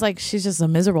just seems like she's just a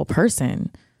miserable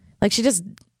person. Like she just...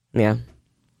 Yeah.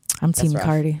 I'm Team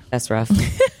Cardi. That's rough.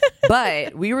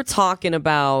 But we were talking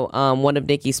about one of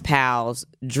Nicki's pals,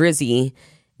 Drizzy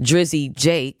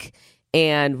Jake,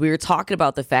 and we were talking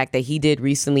about the fact that he did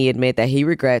recently admit that he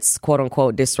regrets, quote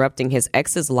unquote, disrupting his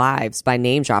ex's lives by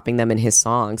name dropping them in his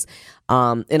songs.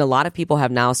 And a lot of people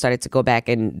have now started to go back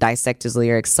and dissect his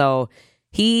lyrics. So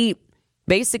he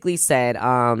basically said,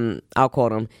 I'll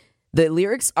quote him, "The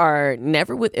lyrics are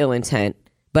never with ill intent,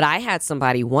 but I had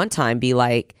somebody one time be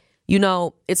like, you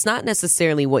know, it's not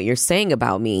necessarily what you're saying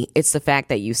about me. It's the fact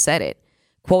that you said it."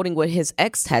 Quoting what his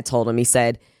ex had told him, he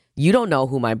said, "You don't know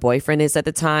who my boyfriend is at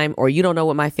the time, or you don't know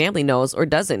what my family knows or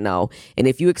doesn't know. And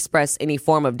if you express any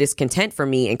form of discontent for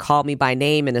me and call me by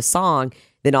name in a song,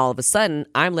 then all of a sudden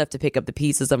I'm left to pick up the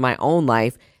pieces of my own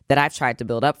life that I've tried to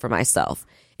build up for myself."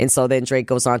 And so then Drake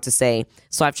goes on to say,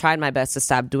 "So I've tried my best to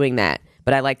stop doing that,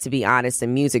 but I like to be honest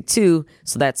in music too.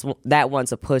 So that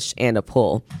one's a push and a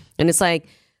pull." And it's like,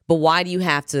 but why do you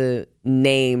have to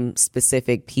name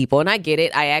specific people? And I get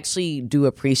it. I actually do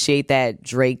appreciate that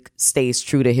Drake stays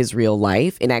true to his real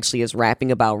life and actually is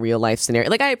rapping about real life scenario.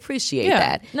 Like, I appreciate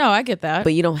that. No, I get that.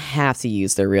 But you don't have to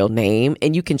use their real name,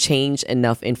 and you can change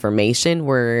enough information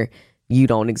where you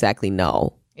don't exactly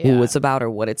know who it's about or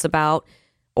what it's about,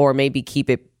 or maybe keep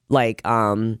it like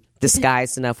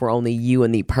disguised enough where only you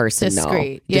and the person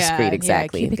know. Discreet,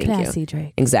 exactly. Yeah, keep it classy,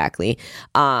 Drake. Exactly.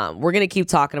 We're going to keep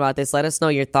talking about this. Let us know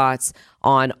your thoughts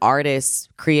on artists,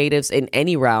 creatives in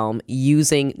any realm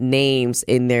using names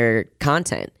in their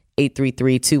content.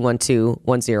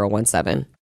 833-212-1017.